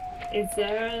 Is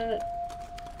there a...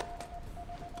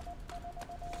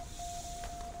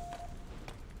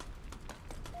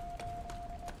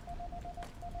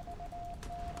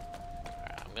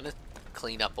 Alright, I'm gonna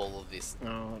clean up all of this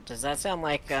Oh, does that sound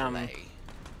like clay.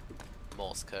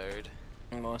 Morse code.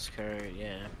 Morse code?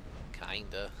 Yeah.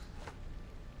 Kinda.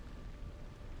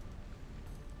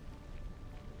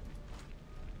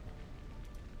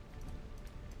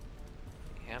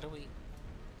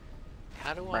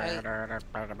 How do I...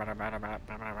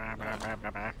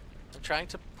 I'm trying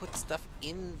to put stuff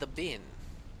in the bin.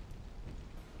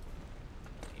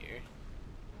 Here.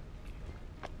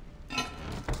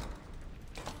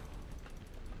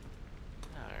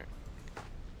 Alright.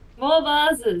 More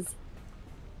vases.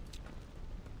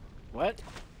 What?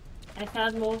 I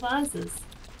found more vases.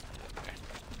 Okay.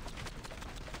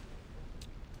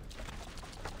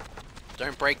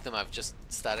 Don't break them, I've just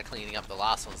started cleaning up the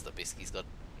last ones that Bisky's got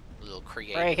a little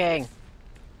creative. Breaking.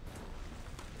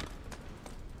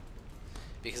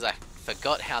 Because I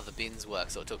forgot how the bins work,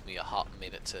 so it took me a hot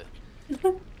minute to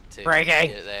Breaking.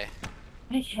 get it there.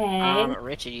 Okay.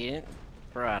 Richard, you didn't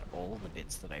throw out all the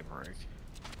bits that I broke.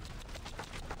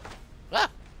 Ah!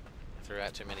 I threw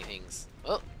out too many things.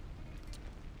 Oh!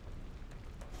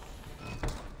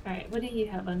 Alright, what do you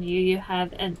have on you? You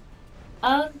have an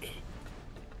unk,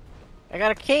 I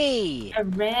got a key! a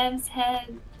ram's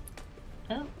head.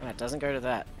 Oh, Oh, it doesn't go to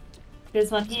that. there's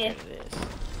one Let's here. go to this.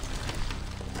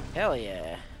 Hell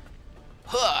yeah.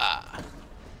 Huh!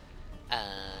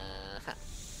 Uh-huh.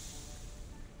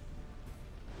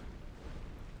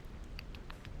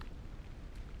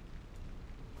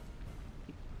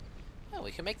 Oh,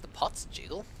 we can make the pots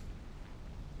jiggle.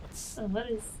 That's Oh, what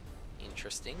is...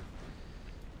 interesting.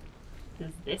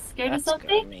 Does this go to That's gotta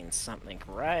something? mean something,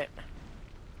 right?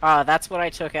 Oh, that's what I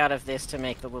took out of this to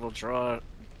make the little drawer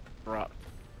drop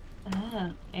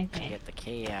Ah, to okay. get the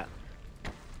key out.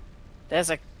 There's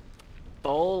a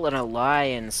bowl and a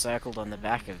lion circled on the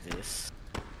back of this.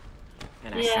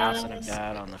 And a house and a Yes.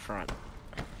 bird on the front.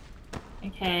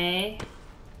 Okay.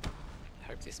 I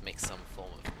hope this makes some form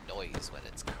of noise when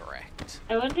it's correct.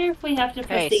 I wonder if we have to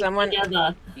Hey, proceed someone-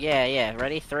 together. Yeah,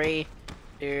 ready? 3,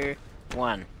 2,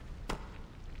 1.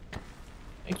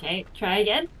 Okay, try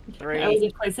again. I 3,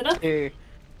 wasn't close enough. 2,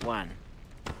 1.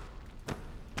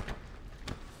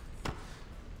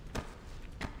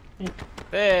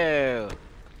 Boo!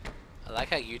 I like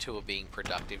how you two are being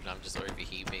productive and I'm just over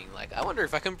here being like, I wonder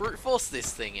if I can brute force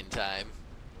this thing in time.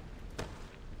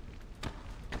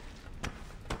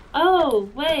 Oh,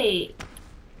 wait.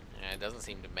 Yeah, it doesn't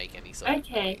seem to make any sort of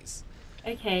Okay. noise.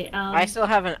 Okay, I still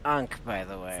have an unk, by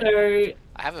the way. so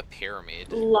I have a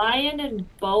pyramid. lion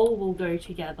and bowl will go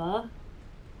together.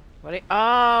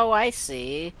 Oh, I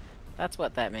see. That's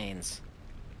what that means.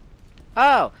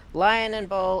 Oh, lion and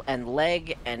bull and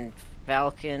leg and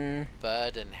falcon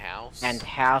Bird and house. and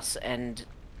house and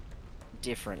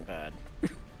different bird.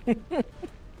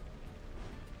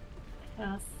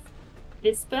 House.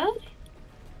 This bird?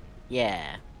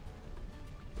 Yeah.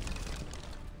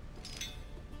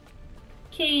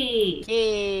 Key.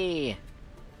 Key.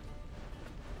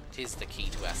 Tis the key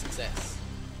to our success.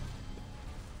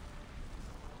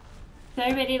 So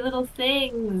many little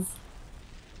things.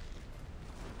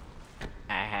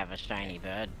 I have a shiny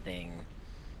bird thing.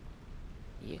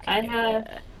 You I can go have-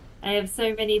 there. I have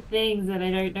so many things that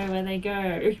I don't know where they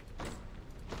go.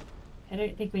 I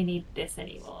don't think we need this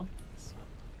anymore.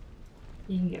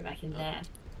 You can go back in there.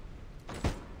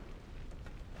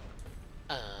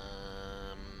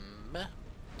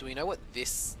 Do we know what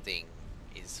this thing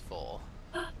is for?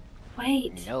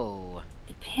 Wait, No.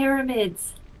 the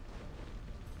pyramids.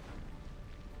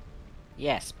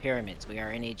 Yes, pyramids. We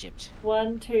are in Egypt.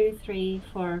 1, 2, 3,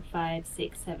 4, 5,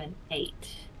 6, 7, 8.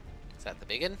 Is that the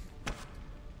big one?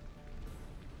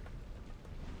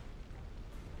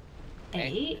 Okay,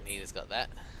 8. Anita's got that.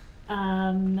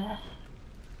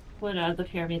 What other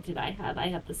pyramid did I have? I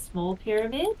have the small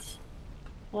pyramid.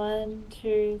 1,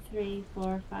 2, 3,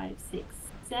 4, 5, 6,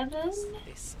 7. Is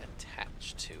this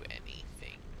attached to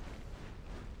anything?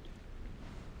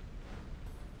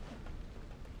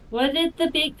 What did the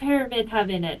big pyramid have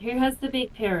in it? Who has the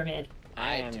big pyramid? I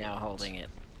I am do now not. holding it.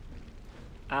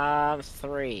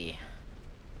 3.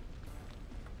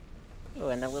 Oh,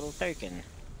 and a little token.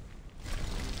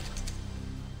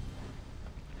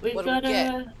 We've What do we got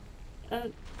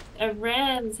get? a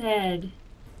ram's head.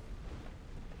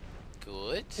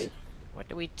 Good. What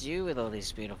do we do with all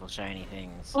these beautiful shiny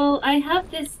things? Well, I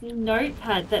have this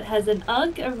notepad that has an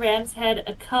ugg, a ram's head,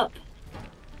 a cup,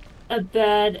 a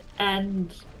bird,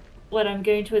 and what I'm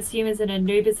going to assume is an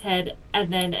Anubis head,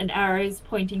 and then an arrows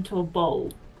pointing to a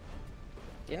bowl.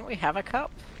 Didn't we have a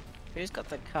cup? Who's got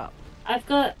the cup? I've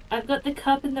got the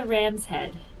cup and the ram's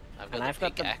head. And I've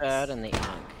got the pickaxe. bird and the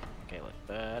ankh. Okay, look,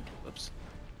 bird. Whoops.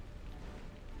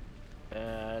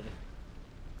 Bird.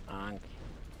 Ankh.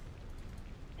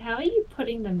 How are you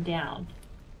putting them down?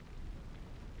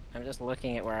 I'm just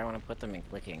looking at where I want to put them and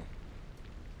clicking.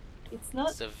 It's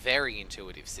not. It's a very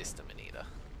intuitive system, Anita.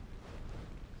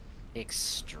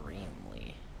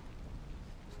 Extremely.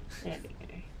 There we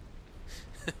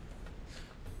go.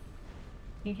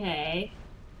 Okay.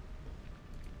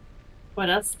 What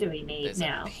else do we need There's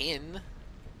now? a pin.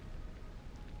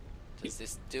 Does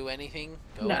this do anything?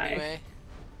 Go No. anywhere?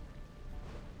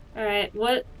 Alright,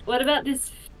 what about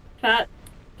this fat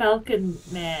falcon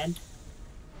man?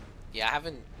 Yeah, I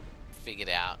haven't figured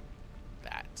out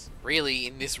that. Really,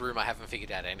 in this room, I haven't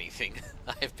figured out anything.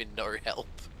 I have been no help.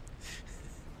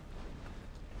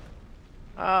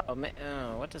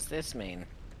 Oh, what does this mean?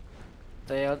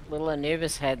 The little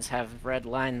Anubis heads have red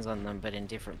lines on them, but in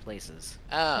different places.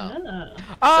 Oh. Oh.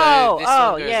 Oh, So this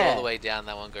oh, one goes yeah. all the way down,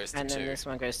 that one goes to And 2. then this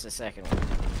one goes to the second one.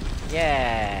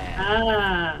 Yeah.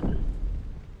 Ah.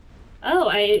 Oh,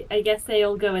 I guess they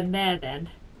all go in there then.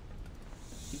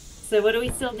 So what do we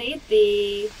still need?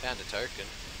 The... Found a token.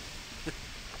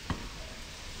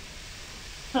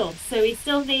 Cool. So we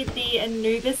still need the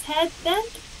Anubis head then?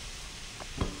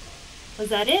 Was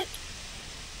that it?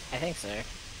 I think so.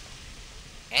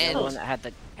 And The one that had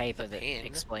the paper the that pin.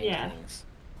 explained Yeah. things.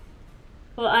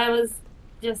 Well, I was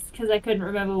just because I couldn't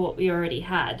remember what we already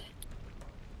had.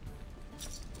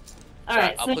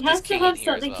 Alright, I'll so put it this has to key in have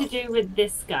here as something to well. do with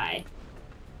this guy.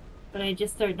 But I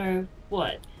just don't know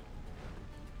what.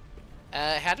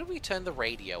 how do we turn the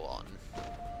radio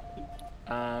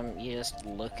on? You just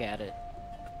look at it.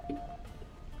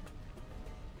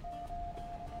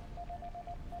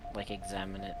 Like,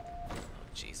 examine it. Oh,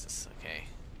 Jesus, okay.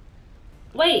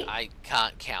 Wait! I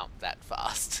can't count that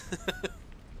fast.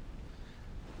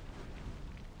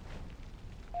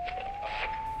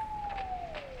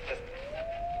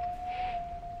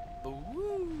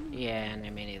 Woo. Yeah, no,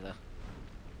 me neither.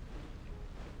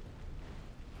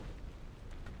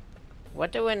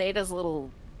 What do Anita's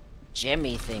little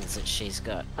gemmy things that she's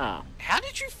got? Oh. How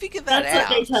did you figure that That's out?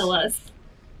 what they tell us.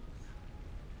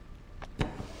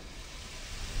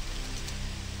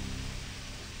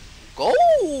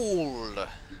 Gold!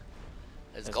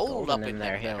 There's There's gold gold up in in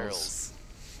their them hills. hills.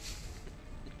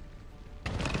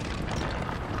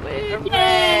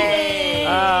 Yay! Oh,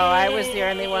 I was the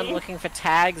only one looking for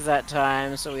tags that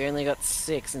time, so we only got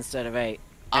 6 instead of 8.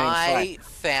 I five.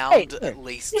 found Hey, at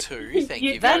least 2, thank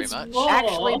you very That's much. more.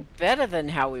 Actually better than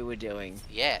how we were doing.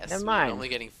 Yes, Never we're mind. only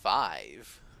getting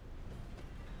 5.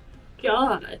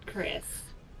 God, Chris.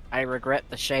 I regret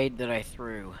the shade that I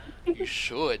threw. You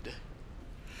should.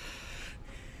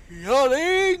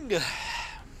 Yawning!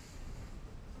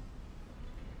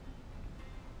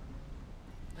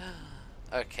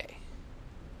 Okay.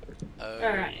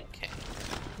 Alright. Okay.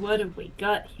 What have we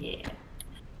got here?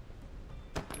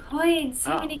 Coins!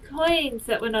 So Oh. many coins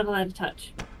that we're not allowed to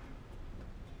touch.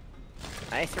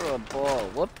 I threw a ball.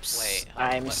 Whoops. Wait,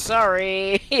 I'm what-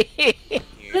 sorry.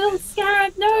 Little Human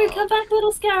scarab! No! dog. Come back,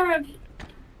 little scarab!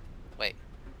 Wait.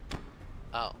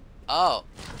 Oh. Oh.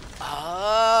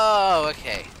 Oh,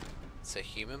 okay. So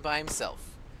human by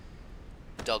himself.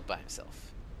 Dog by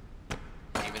himself.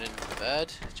 Human and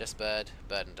bird. Just bird.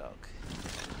 Bird and dog.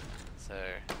 So,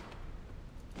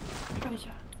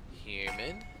 Treasure.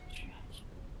 human. Treasure.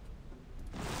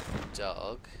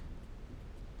 Dog.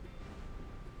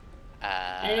 I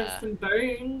have some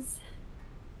bones.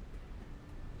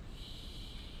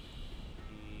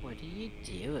 are you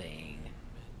doing?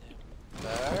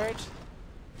 Bird.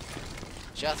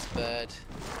 Just bird.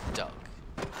 Dog.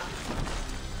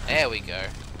 There we go.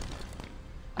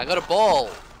 I got a ball!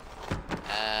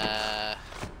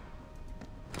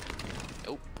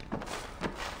 Oh.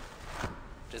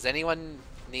 Does anyone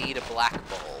need a black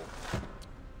ball?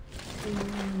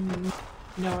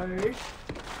 No.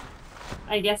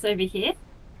 I guess over here?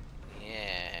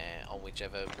 Yeah, on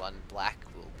whichever one black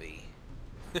will be.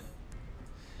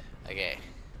 Okay.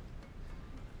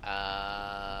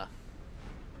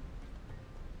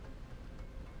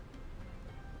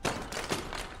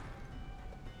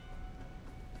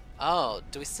 Oh,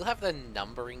 do we still have the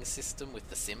numbering system with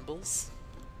the symbols?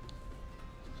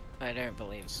 I don't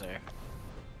believe so. Are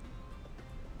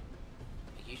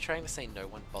you trying to say no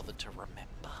one bothered to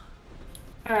remember?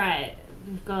 Alright,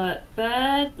 we've got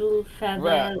bird, little feather,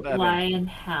 Right, lion,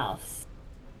 house.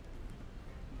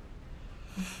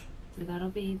 So that'll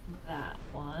be that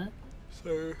one.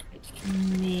 So... Which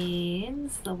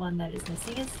means the one that is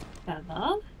missing is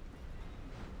feather.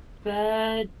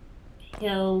 Bird,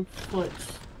 hill, foot,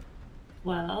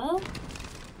 well.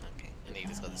 Okay,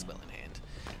 Anita's got the spell in hand.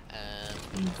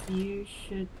 Means you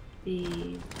should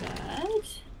be bird.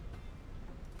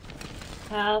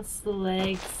 House,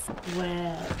 leg,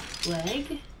 square,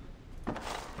 leg.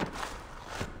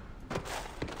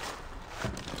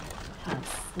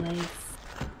 House, leg,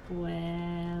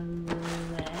 square,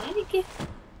 leg.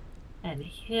 And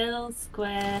hill,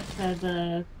 square,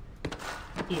 feather,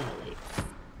 helix.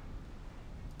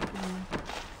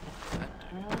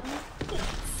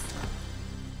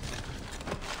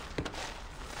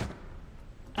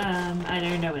 I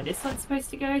don't know where this one's supposed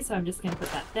to go, so I'm just going to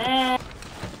put that there.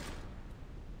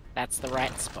 That's the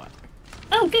right spot.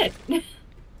 Oh, good.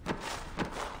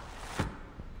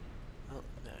 Oh,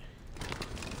 no.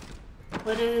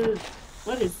 What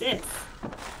is this?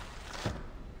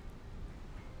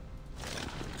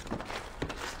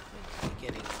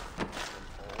 Getting them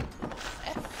all to the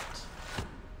left.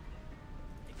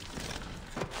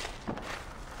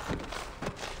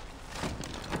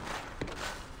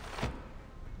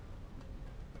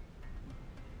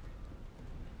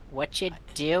 What you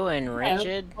doing,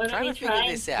 Richard? What are Trying we to figure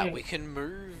this trying out. to- We can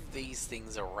move these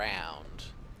things around,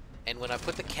 and when I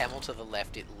put the camel to the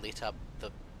left, it lit up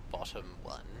the bottom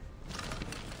one.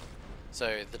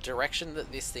 So the direction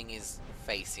that this thing is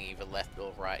facing, either left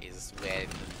or right, is where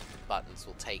the buttons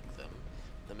will take them.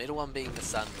 The middle one being the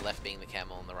sun, the left being the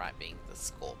camel, and the right being the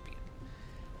scorpion.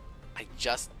 I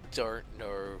just don't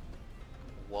know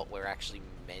what we're actually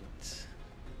meant,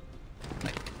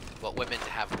 like, what we're meant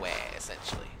to have where,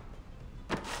 essentially.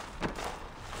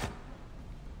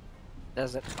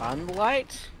 Does it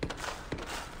unlight?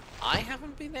 I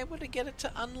haven't been able to get it to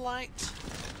unlight.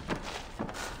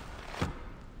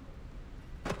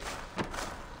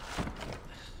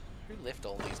 Who left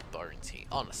all these bones here,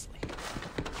 honestly?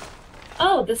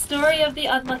 Oh, the story of the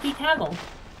unlucky camel.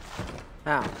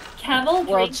 Oh. Camel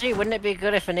Well, drinks. gee, wouldn't it be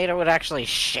good if Anita would actually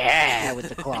share with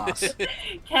the class?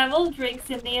 Camel drinks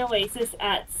in the oasis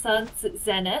at sun's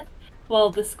zenith, while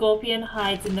the scorpion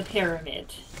hides in the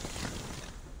pyramid.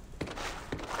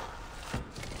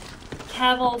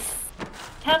 Camels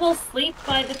sleep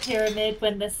by the pyramid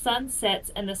when the sun sets,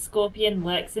 and the scorpion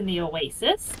lurks in the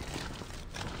oasis.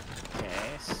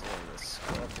 Okay, so the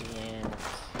scorpion,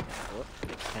 whoop,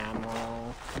 the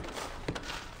camel.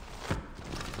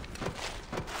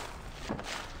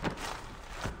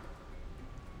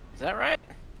 Is that right?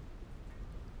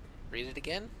 Read it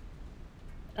again?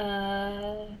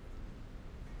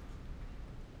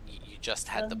 You just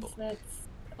had the book. Sunsets,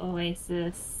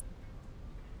 oasis.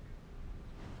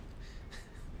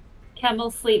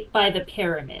 Camels sleep by the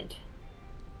pyramid.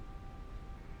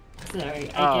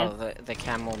 Sorry, I guess. The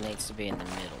camel needs to be in the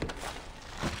middle.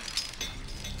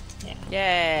 Yeah.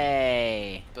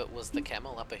 Yay! But was the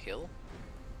camel up a hill?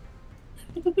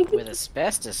 With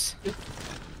asbestos.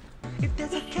 If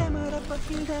there's a camera up a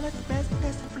hill, then it's best to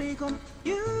flick on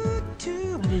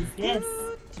YouTube. What is this?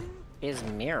 Is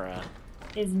Mira.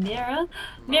 Is Mira?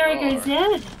 Mira goes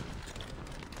dead.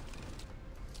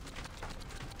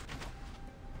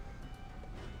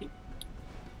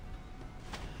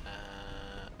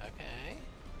 Okay.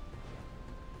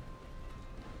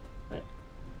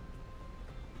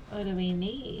 What do we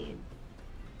need?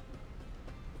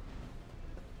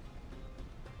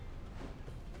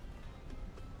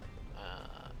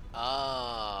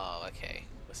 Oh, okay.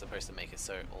 We're supposed to make it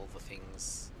so all the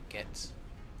things get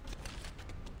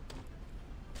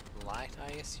light,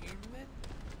 I assume, then?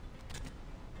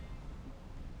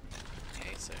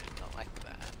 Okay, so not like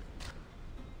that.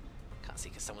 Can't see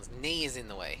because someone's knee is in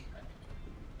the way.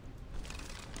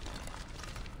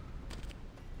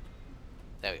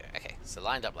 There we go. Okay, so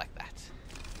lined up like that.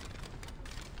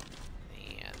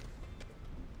 And...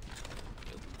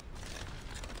 Oop.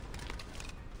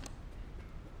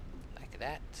 Like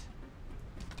that.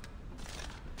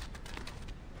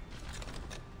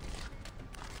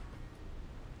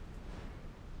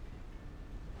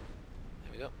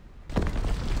 There we go.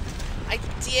 I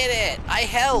did it! I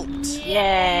helped!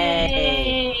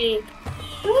 Yay!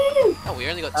 Woo! Oh, we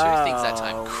only got two things that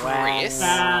time. Chris!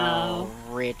 Wow.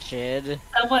 Richard.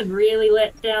 Someone really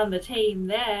let down the team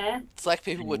there. It's like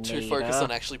people were too focused Nita.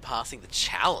 on actually passing the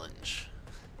challenge.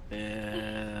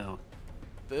 Boo.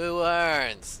 Boo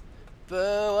earns! Boo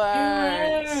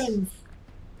earns! Burns.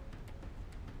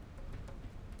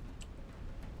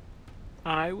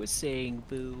 I was saying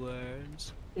boo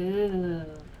words. Ooh.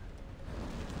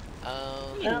 How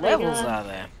Um, many Oh my levels God.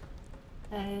 are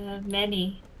there?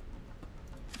 Many.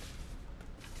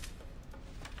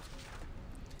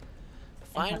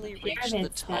 finally Another reached the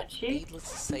pyramid top. statue.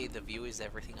 Needless to say, the view is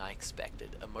everything I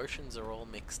expected. Emotions are all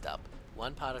mixed up.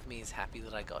 One part of me is happy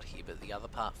that I got here, but the other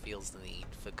part feels the need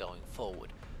for going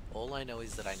forward. All I know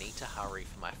is that I need to hurry,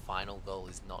 for my final goal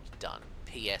is not done.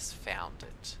 P.S. Found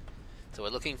it. So we're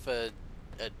looking for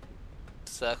a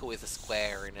circle with a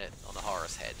square in it on a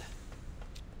Horus head.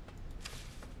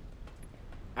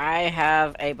 I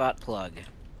have a butt plug.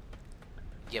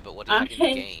 Yeah, but what do you have in the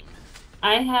Okay. game?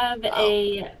 I have Oh,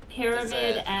 a pyramid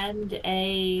there's a- and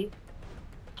a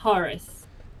Horus.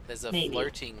 There's a Maybe.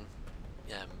 floating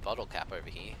bottle cap over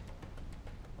here.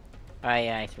 Oh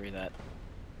yeah, I threw that.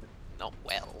 Not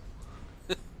well.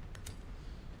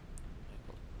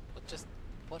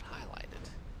 What highlighted?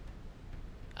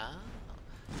 Ah.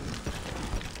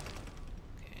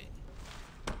 Okay.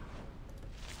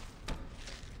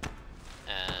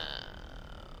 Ah.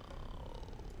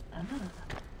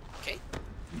 Okay.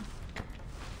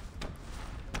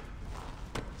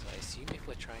 So I assume if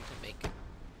we're trying to make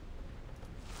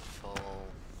full...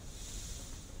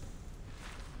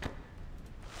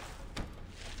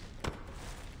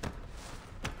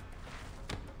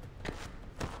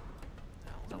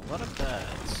 A lot of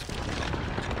birds.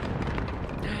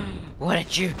 What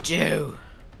did you do?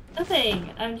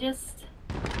 Nothing. I'm just.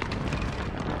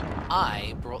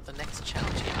 I brought the next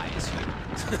challenge here, I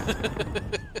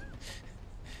assume.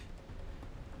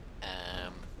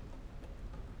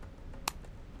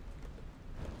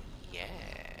 Yeah.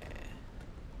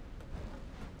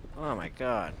 Oh my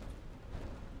god.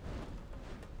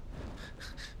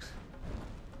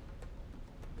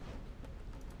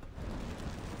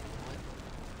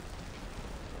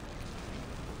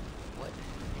 What?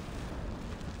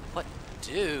 What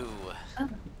do? Oh.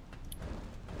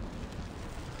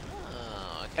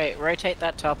 Oh, okay. Hey, rotate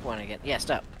that top one again. Yeah,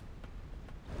 stop.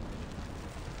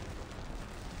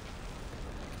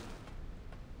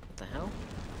 What the hell?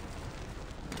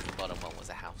 The bottom one was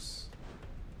a house.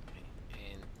 Okay,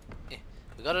 and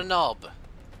we got a knob.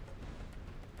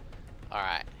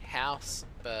 Alright, house,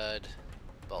 bird,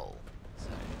 bowl. So,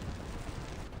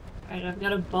 Alright, I've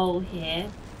got a bowl here.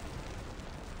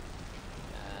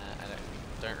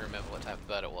 I don't remember what type of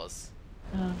bird it was.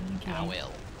 Oh, okay.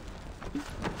 Owl.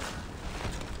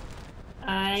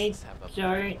 I Let's have a-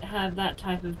 don't have that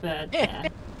type of bird there.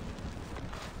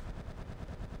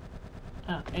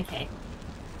 Oh, okay.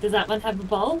 Does that one have a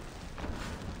bowl?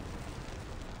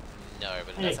 No,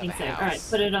 but it I does don't have think a so. house. Alright,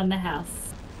 put it on the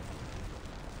house.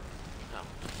 Oh,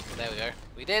 there we go.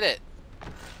 We did it!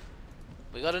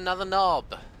 We got another knob!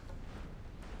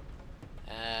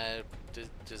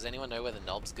 Does anyone know where the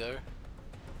knobs go?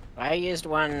 I used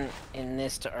one in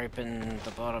this to open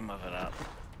the bottom of it up.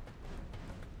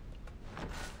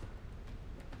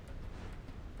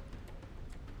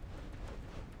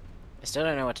 I still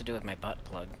don't know what to do with my butt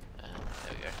plug. There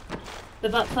we go. The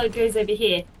butt plug goes over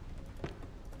here.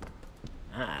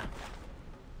 Ah.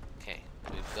 Okay,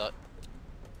 we've got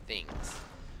things.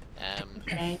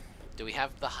 Okay. Do we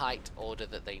have the height order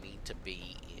that they need to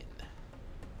be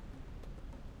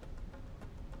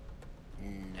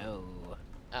in? No.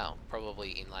 Oh,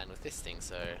 probably in line with this thing,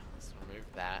 so let's remove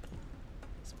that.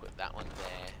 Let's put that one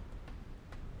there.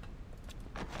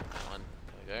 That one,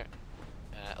 there we go.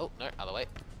 Oh, no, other way.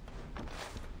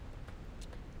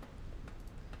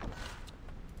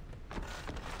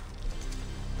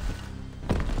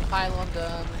 Pylon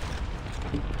done!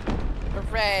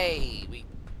 Hooray! We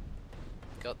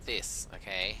got this,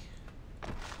 okay.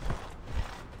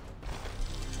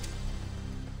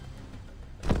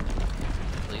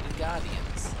 Completed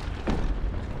Guardians.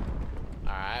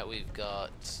 Alright, we've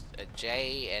got a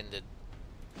J and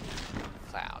a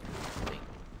cloud thing.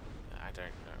 I don't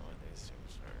know what these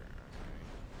things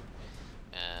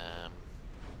are.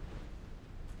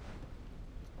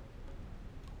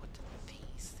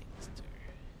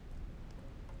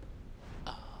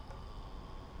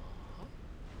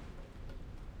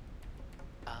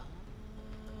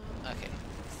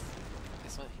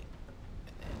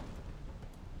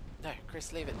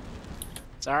 Chris, leave it.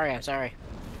 Sorry, I'm sorry.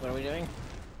 What are we doing?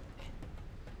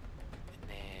 And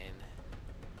then,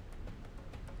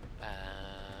 I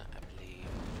believe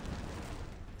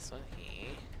this one here,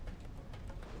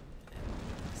 and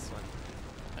this one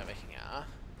over here.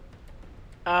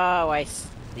 Oh, I see.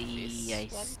 This I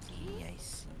one see. I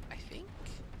see. I think.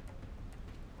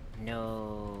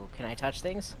 No. Can I touch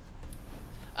things?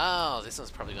 Oh, this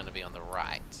one's probably going to be on the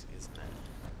right, isn't it?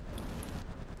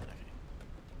 Okay.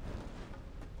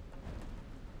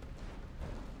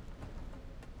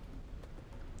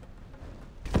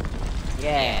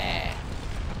 Yeah.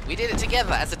 We did it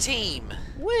together as a team.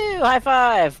 Woo! High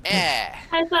five! Yeah.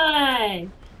 High five!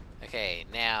 Okay,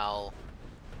 now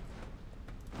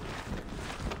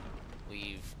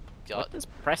we've got. What does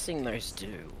pressing those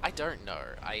do? I don't know.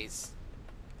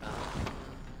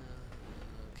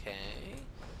 Okay.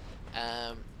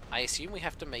 I assume we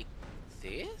have to make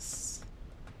this.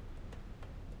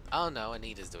 Oh no,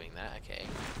 Anita's doing that. Okay.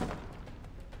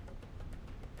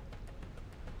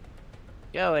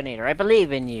 Go, Anita. I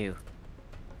believe in you.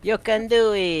 You can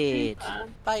do it.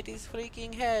 Bite his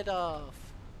freaking head off.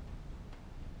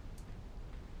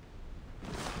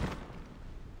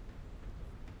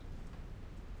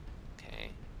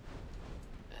 Okay.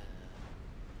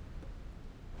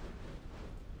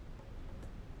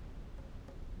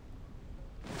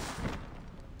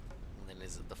 And then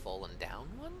is it the fallen down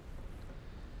one?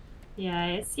 Yeah, I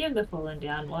assume the fallen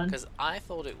down one. Because I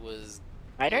thought it was.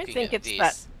 I don't looking think at it's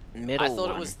this, that middle I thought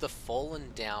one. it was the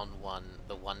fallen down one,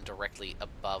 the one directly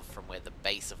above from where the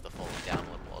base of the fallen down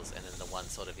one was, and then the one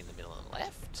sort of in the middle and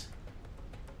left.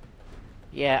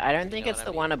 Yeah, I don't You think know it's what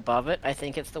the I mean? one above it. I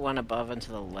think it's the one above and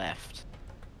to the left.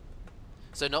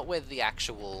 So not where the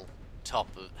actual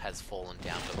has fallen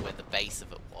down, but where the base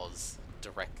of it was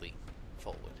directly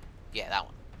forward. Yeah, that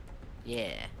one.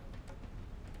 Yeah.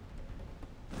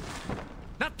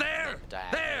 Not there! Then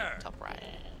diagonal, There! top right.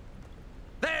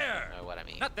 There! Know what I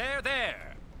mean? Not there,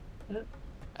 there!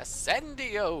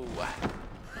 Ascendio!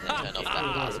 And then turn off that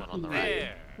last one on the right.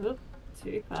 There! Oop,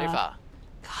 too far. Too far.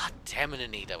 God damn it,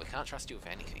 Anita. We can't trust you with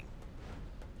anything.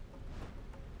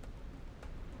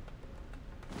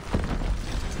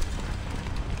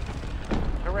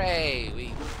 Hooray!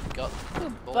 We got all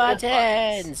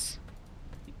Buttons!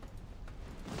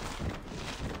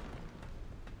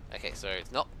 Okay, so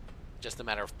it's not just a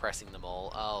matter of pressing them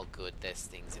all. Oh, good. There's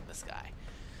things in the sky.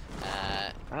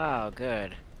 Oh,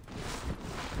 good.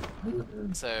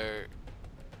 So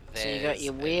there's So you got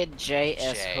your a weird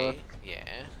JS J, hook. Yeah.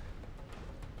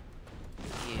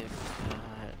 You've got...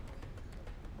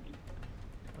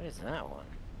 What is that one?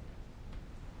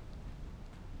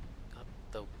 Got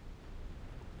the.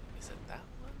 Is it that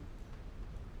one?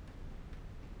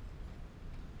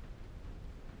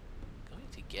 I'm going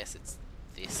to guess it's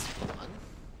this one.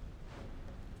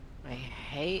 I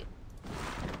hate...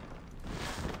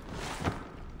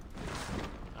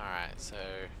 Alright, so.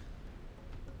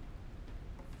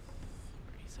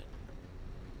 So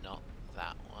not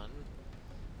that one.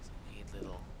 It's a weird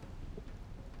little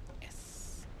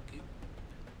S scoop.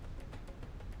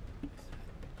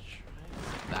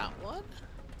 Try that one.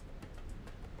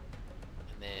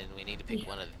 And then we need to pick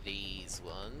one of these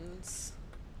ones.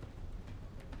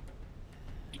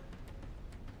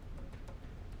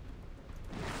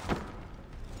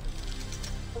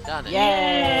 Done it.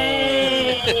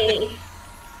 Yay!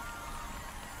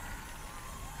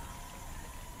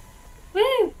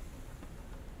 Woo!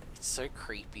 It's so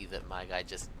creepy that my guy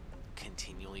just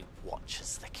continually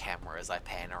watches the camera as I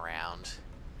pan around.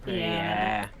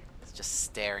 Yeah. It's just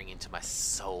staring into my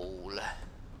soul.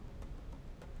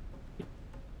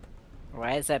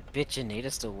 Why is that bitch Anita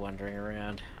still wandering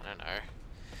around? I don't know.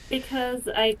 Because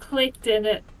I clicked and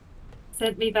it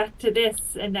sent me back to this,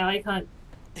 and now I can't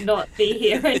not be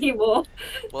here anymore.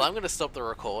 Well, I'm going to stop the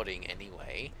recording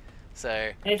anyway.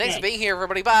 So, thanks Okay. for being here,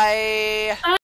 everybody. Bye!